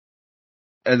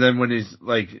 And then when he's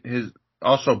like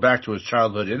also back to his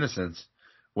childhood innocence,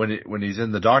 when he's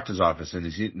in the doctor's office and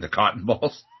he's eating the cotton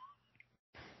balls,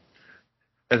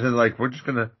 and then like we're just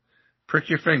gonna prick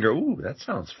your finger. Ooh, that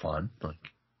sounds fun. Like,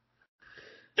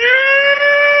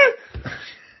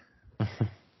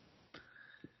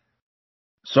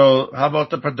 So, how about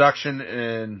the production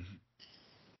and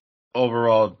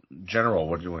overall general?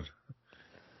 What do you want?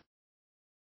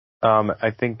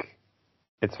 I think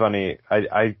it's funny.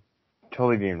 I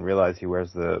totally didn't realize he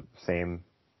wears the same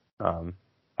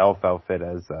elf outfit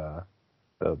as the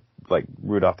like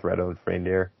Rudolph the Red-Nosed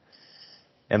Reindeer,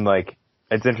 and like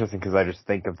it's interesting because I just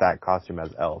think of that costume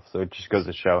as Elf, so it just goes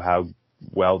to show how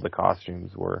well the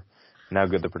costumes were and how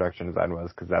good the production design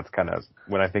was. Because that's kind of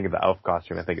when I think of the Elf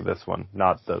costume, I think of this one,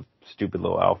 not the stupid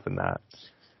little elf in that,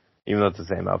 even though it's the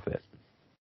same outfit.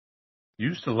 You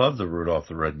used to love the Rudolph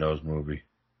the Red-Nosed movie.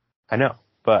 I know,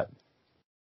 but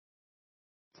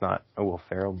it's not a Will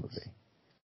Ferrell movie.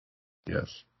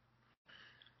 Yes.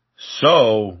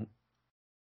 So,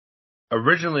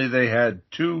 originally they had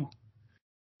two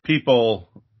people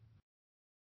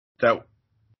that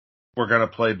were going to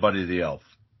play Buddy the Elf.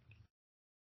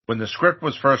 When the script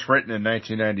was first written in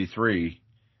 1993,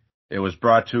 it was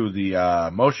brought to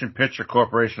the Motion Picture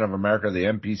Corporation of America, the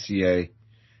MPCA,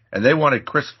 and they wanted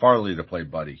Chris Farley to play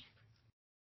Buddy.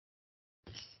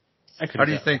 How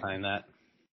do you think behind that?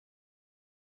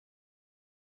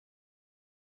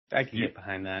 I can get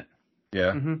behind that.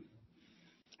 Yeah. Mm-hmm.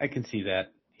 I can see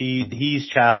that. He's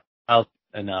child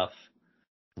enough.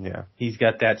 Yeah. He's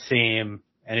got that same,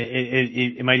 and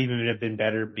it might even have been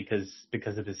better because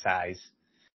of his size.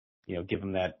 You know, give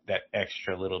him that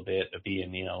extra little bit of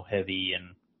being, you know, heavy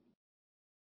and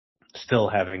still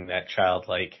having that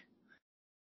childlike,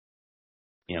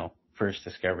 you know, first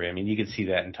discovery. I mean, you could see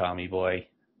that in Tommy Boy.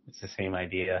 It's the same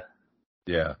idea.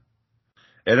 Yeah.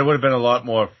 And it would have been a lot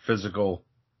more physical.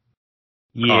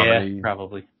 Yeah,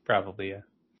 comedy. Probably, yeah.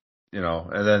 You know,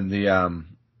 and then the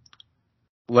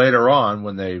later on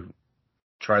when they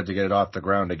tried to get it off the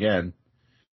ground again,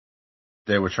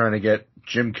 they were trying to get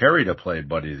Jim Carrey to play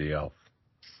Buddy the Elf.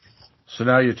 So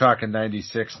now you're talking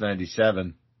 96,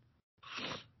 97.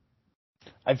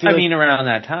 I mean, around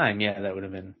that time, yeah, that would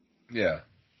have been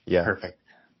perfect.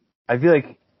 I feel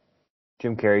like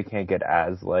Jim Carrey can't get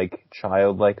as, like,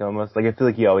 childlike almost. Like, I feel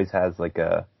like he always has, like,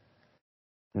 I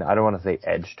don't want to say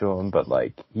edge to him, but,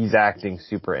 like, he's acting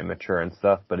super immature and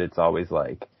stuff, but it's always,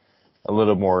 like, a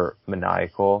little more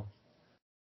maniacal.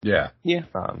 Yeah. Yeah.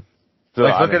 So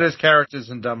look at his characters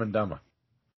in Dumb and Dumber.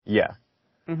 Yeah.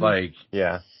 Mm-hmm. Like,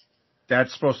 yeah,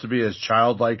 that's supposed to be as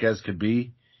childlike as could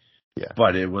be. Yeah.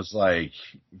 But it was, like,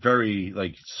 very,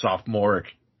 like, sophomoric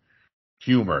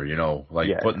humor, you know, like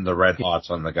putting the red hots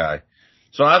on the guy.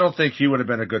 So I don't think he would have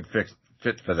been a good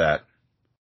fit for that.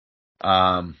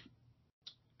 And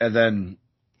then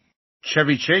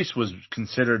Chevy Chase was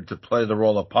considered to play the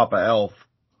role of Papa Elf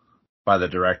by the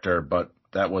director, but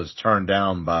that was turned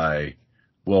down by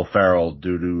Will Ferrell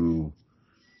due to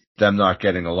them not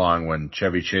getting along when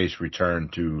Chevy Chase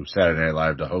returned to Saturday Night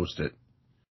Live to host it.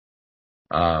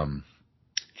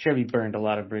 Chevy burned a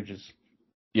lot of bridges.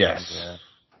 Yes. Yeah.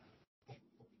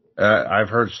 I've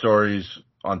heard stories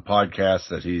on podcasts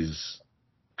that he's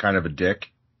kind of a dick.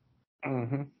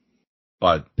 Mm-hmm.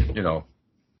 But, you know,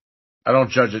 I don't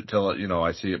judge it till, you know,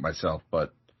 I see it myself.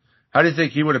 But how do you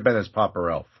think he would have been as Papa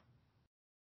Elf?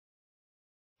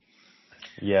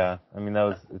 Yeah, I mean,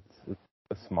 it's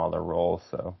a smaller role,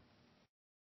 so.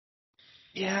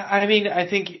 Yeah, I mean, I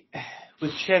think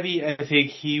with Chevy, I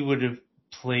think he would have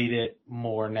played it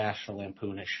more National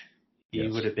Lampoonish. He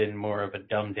would have been more of a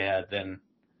dumb dad than,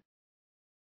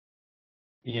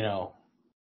 you know,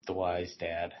 the wise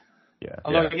dad. Yeah.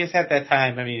 Although I guess at that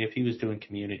time, I mean, if he was doing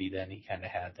Community, then he kind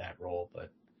of had that role,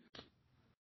 but.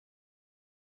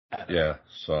 Yeah,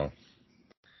 so.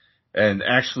 And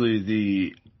actually,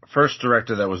 the first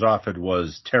director that was offered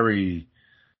was Terry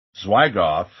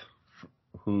Zwigoff,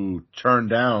 who turned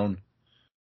down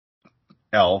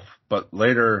Elf, but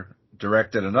later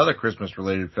directed another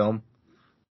Christmas-related film,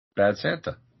 Bad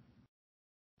Santa.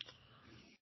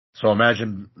 So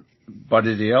imagine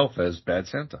Buddy the Elf as Bad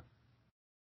Santa.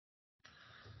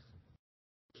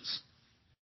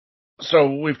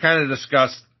 So we've kind of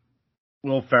discussed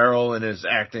Will Ferrell and his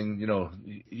acting. You know,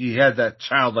 he had that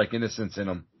childlike innocence in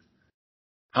him.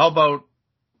 How about,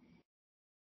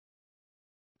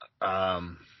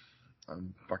 I'm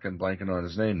fucking blanking on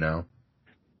his name now.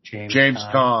 James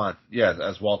Caan. Yeah,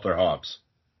 as Walter Hobbs.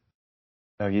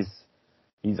 No, he's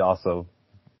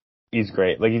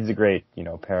great. Like, he's a great, you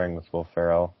know, pairing with Will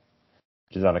Ferrell,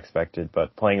 which is unexpected,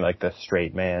 but playing like the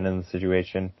straight man in the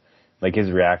situation, like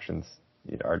his reactions,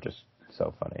 you know, are just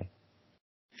so funny.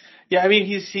 Yeah, I mean,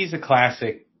 he's a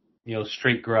classic, you know,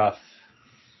 straight gruff.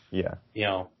 Yeah. You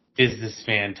know,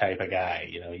 businessman type of guy.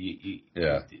 You know,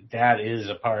 that is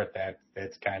a part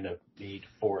that's kind of made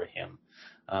for him.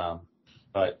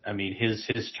 But I mean,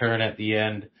 his turn at the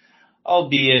end,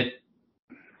 albeit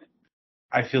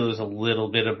I feel it was a little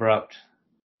bit abrupt.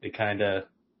 It kind of,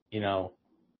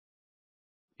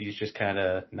 he's just kind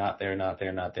of not there.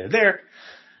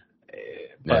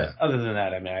 But other than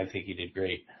that, I mean, I think he did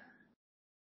great.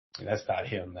 That's not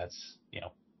him. That's,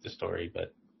 the story.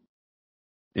 But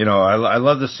I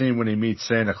love the scene when he meets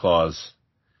Santa Claus,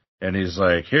 and he's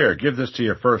like, "Here, give this to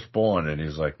your firstborn," and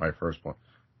he's like, "My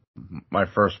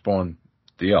firstborn,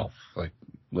 the elf, like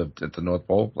lived at the North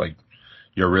Pole. Like,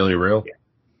 you're really real." Yeah.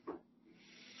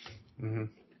 Mm-hmm.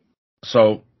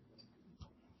 So,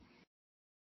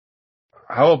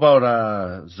 how about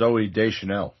Zooey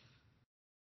Deschanel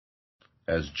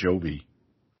as Jovi?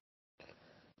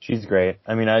 She's great.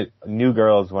 I mean, New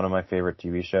Girl is one of my favorite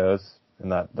TV shows,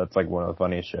 and that's like one of the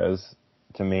funniest shows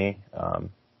to me.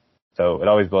 So it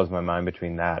always blows my mind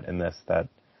between that and this that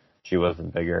she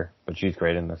wasn't bigger, but she's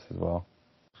great in this as well.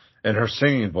 And her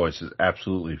singing voice is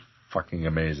absolutely fucking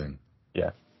amazing.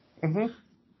 Yeah. Mm-hmm.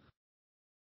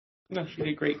 No, she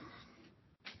did great.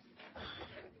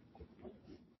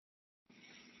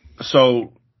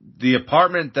 So the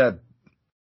apartment that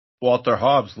Walter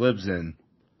Hobbs lives in,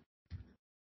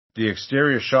 the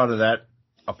exterior shot of that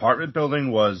apartment building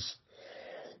was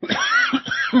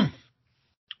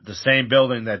the same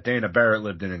building that Dana Barrett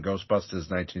lived in Ghostbusters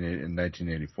in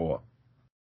 1984.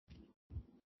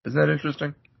 Isn't that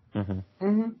interesting? Mm-hmm.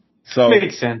 Mm-hmm. So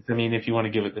makes sense. I mean, if you want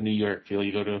to give it the New York feel,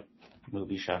 you go to a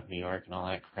movie shot in New York and all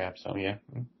that crap. So yeah,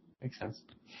 makes sense.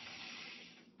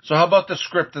 So how about the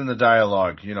script and the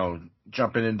dialogue?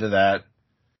 Jumping into that.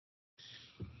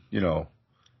 You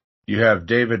have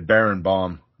David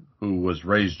Barenbaum, who was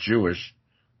raised Jewish,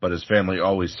 but his family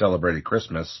always celebrated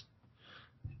Christmas.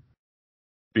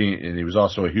 And he was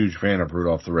also a huge fan of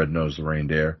Rudolph the Red-Nosed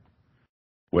Reindeer,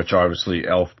 which obviously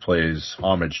Elf plays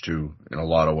homage to in a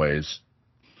lot of ways.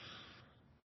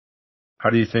 How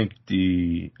do you think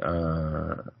the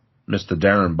Mr.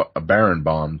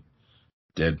 Barenbaum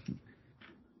did?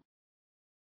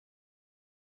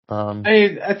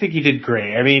 I think he did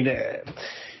great. I mean,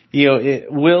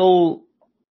 Will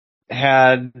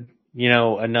had,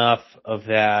 enough of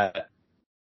that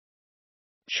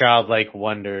childlike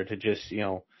wonder to just,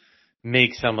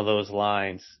 make some of those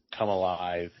lines come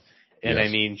alive. And Yes.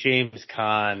 I mean, James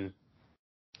Caan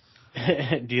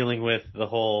dealing with the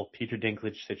whole Peter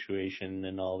Dinklage situation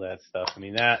and all that stuff. I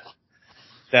mean, that's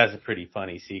a pretty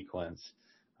funny sequence.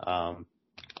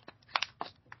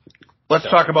 Let's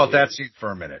talk about that scene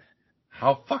for a minute.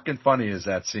 How fucking funny is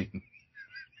that scene?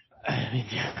 I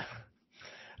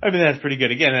mean, that's pretty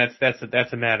good. Again, that's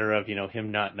a matter of,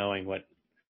 him not knowing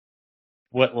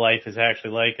what life is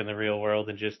actually like in the real world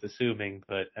and just assuming.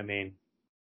 But I mean,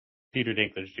 Peter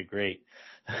Dinklage did great.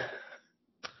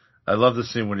 I love the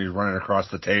scene when he's running across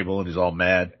the table and he's all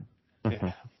mad.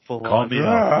 Yeah, full Call on. me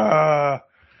Elf.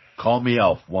 Call me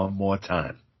Elf one more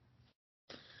time.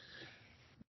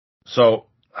 So,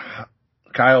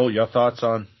 Kyle, your thoughts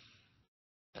on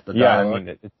the dialogue? I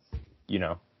mean, it's,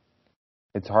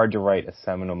 it's hard to write a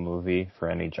seminal movie for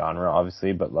any genre,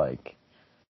 obviously, but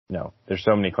there's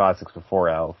so many classics before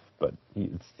Elf, but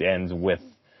it ends with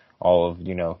all of,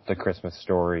 the Christmas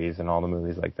stories and all the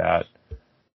movies like that.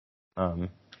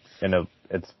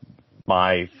 It's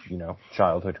my,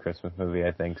 childhood Christmas movie,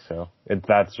 I think, so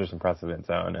that's just impressive in its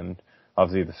own, and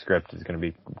obviously the script is going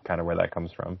to be kind of where that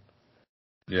comes from.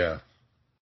 Yeah.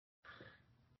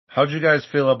 How'd you guys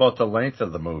feel about the length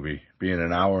of the movie being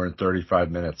an hour and 35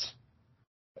 minutes?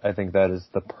 I think that is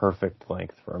the perfect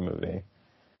length for a movie.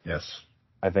 Yes.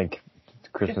 I think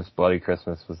Bloody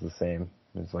Christmas was the same.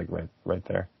 It was like right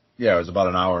there. Yeah, it was about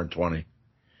an hour and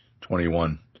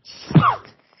 21.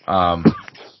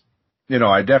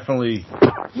 I definitely,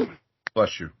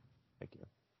 bless you. Thank you.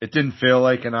 It didn't feel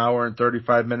like an hour and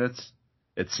 35 minutes.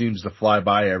 It seems to fly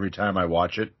by every time I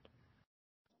watch it.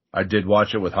 I did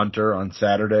watch it with Hunter on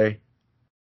Saturday,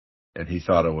 and he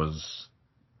thought it was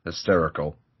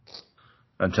hysterical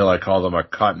until I called him a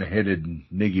cotton-headed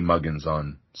niggy muggins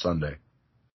on Sunday.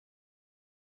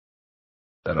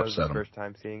 That was upset his him. first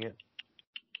time seeing it?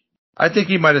 I think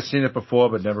he might have seen it before,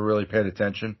 but never really paid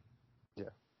attention.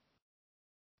 Yeah.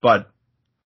 But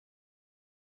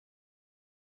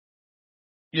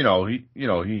he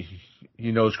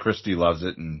knows Christy loves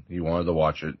it, and he wanted to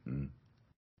watch it, and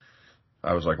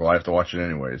I was like, well, I have to watch it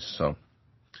anyways. So,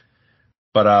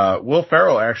 but Will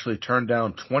Ferrell actually turned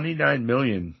down $29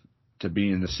 million to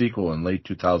be in the sequel in late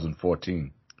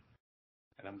 2014.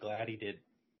 And I'm glad he did.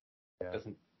 Yeah.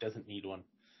 Doesn't need one.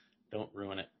 Don't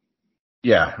ruin it.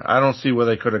 Yeah, I don't see where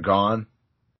they could have gone.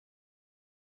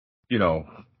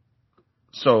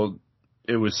 So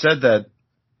it was said that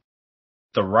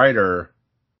the writer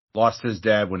lost his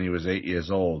dad when he was 8 years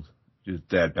old, his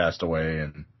dad passed away,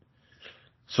 and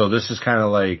so this is kind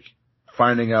of like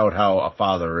finding out how a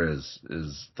father is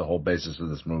the whole basis of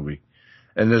this movie.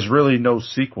 And there's really no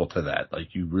sequel to that.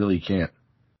 Like, you really can't.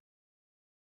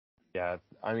 Yeah,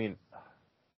 I mean,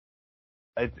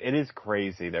 it is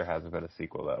crazy there hasn't been a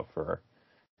sequel, though, for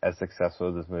as successful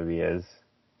as this movie is.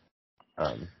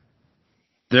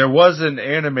 There was an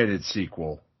animated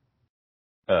sequel.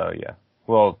 Oh, yeah.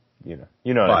 Well, you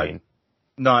know what I mean.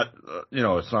 Not,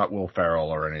 it's not Will Ferrell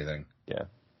or anything. Yeah.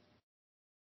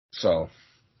 So.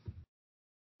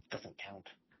 Doesn't count.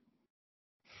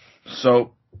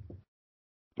 So,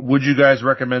 would you guys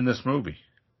recommend this movie?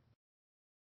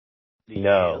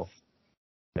 No.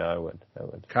 No, I would.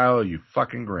 Kyle, you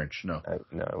fucking Grinch. No.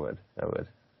 I would.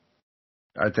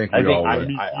 I think we all would.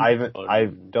 I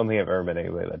don't think I've ever met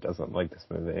anybody that doesn't like this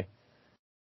movie.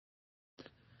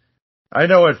 I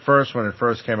know at first, when it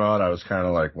first came out, I was kind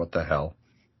of like, what the hell?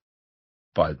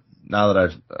 But now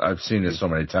that I've seen it so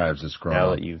many times, it's grown Now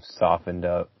up. that you've softened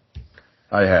up.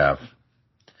 I have.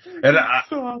 And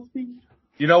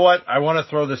you know what? I want to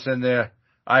throw this in there.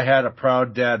 I had a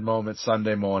proud dad moment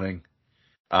Sunday morning.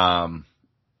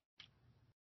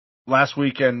 Last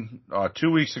weekend,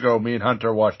 2 weeks ago, me and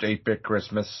Hunter watched 8-Bit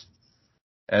Christmas.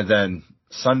 And then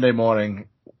Sunday morning,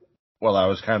 while I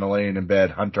was kind of laying in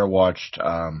bed, Hunter watched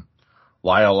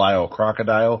Lyle Lyle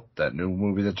Crocodile, that new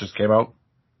movie that just came out.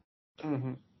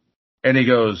 Mm-hmm. And he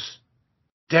goes,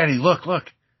 Daddy, look,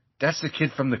 that's the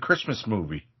kid from the Christmas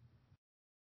movie.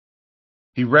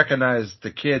 He recognized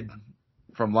the kid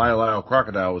from Lyle Lyle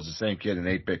Crocodile was the same kid in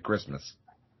 8-Bit Christmas.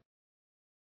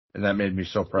 And that made me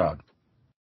so proud.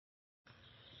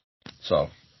 So.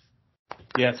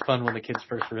 Yeah, it's fun when the kids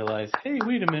first realize, hey,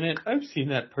 wait a minute, I've seen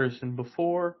that person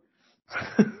before.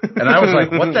 And I was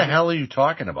like, what the hell are you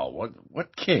talking about?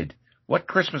 What kid? What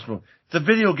Christmas movie? The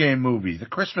video game movie, the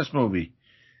Christmas movie.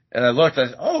 And I looked, I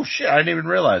said, oh shit, I didn't even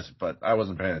realize it, but I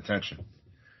wasn't paying attention.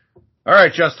 All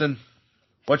right, Justin,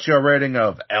 what's your rating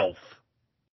of Elf?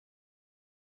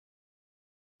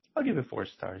 I'll give it 4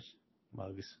 stars.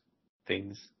 Mugs,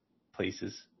 things,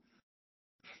 places.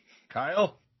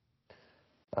 Kyle?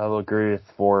 I'll agree with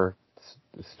 4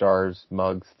 stars,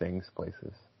 mugs, things,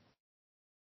 places.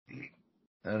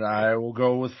 And I will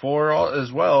go with 4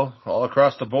 as well, all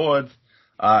across the board.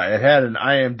 It had an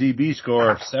IMDb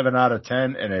score of 7 out of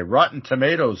 10 and a Rotten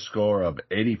Tomatoes score of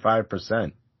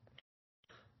 85%.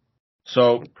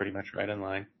 So, pretty much right in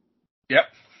line. Yep.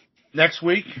 Next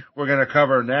week, we're going to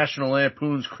cover National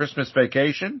Lampoon's Christmas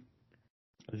Vacation.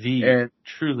 The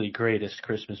truly greatest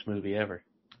Christmas movie ever.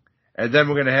 And then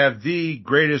we're going to have the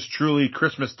greatest truly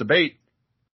Christmas debate.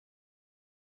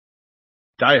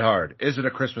 Die Hard, is it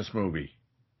a Christmas movie?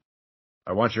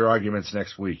 I want your arguments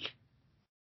next week.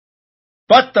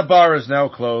 But the bar is now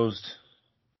closed.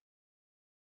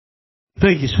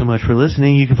 Thank you so much for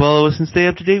listening. You can follow us and stay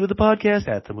up to date with the podcast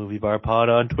at The Movie Bar Pod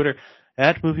on Twitter,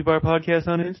 at Movie Bar Podcast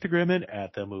on Instagram, and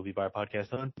at The Movie Bar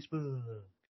Podcast on Facebook.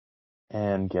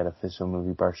 And get official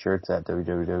Movie Bar shirts at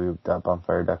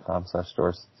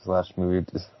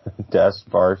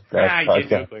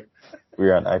www.bonfire.com/stores/movie-bar-podcast.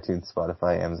 We're on iTunes,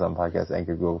 Spotify, Amazon Podcasts,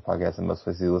 Anchor, Google Podcasts, and most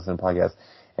places you listen to podcasts.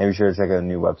 And be sure to check out a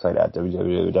new website at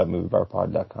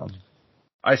www.moviebarpod.com.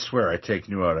 I swear I take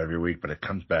new out every week, but it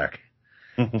comes back.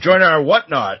 Join our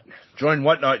Whatnot. Join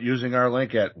Whatnot using our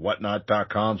link at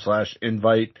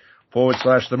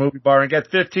whatnot.com/invite/the movie bar and get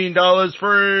 $15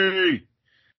 free.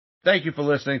 Thank you for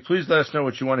listening. Please let us know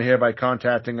what you want to hear by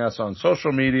contacting us on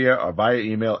social media or via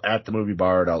email at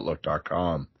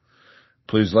themoviebar@outlook.com.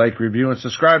 Please like, review, and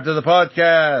subscribe to the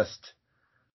podcast.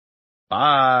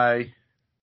 Bye.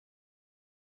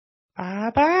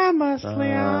 Bye-bye,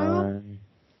 Muslim.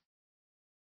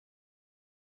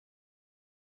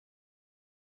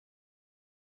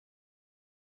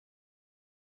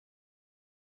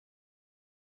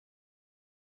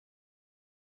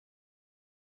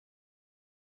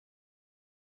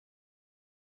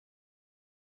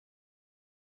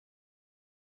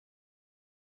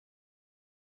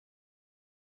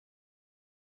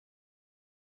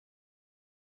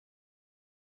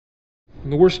 I'm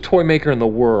the worst toy maker in the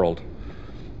world.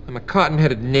 I'm a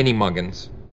cotton-headed ninny muggins.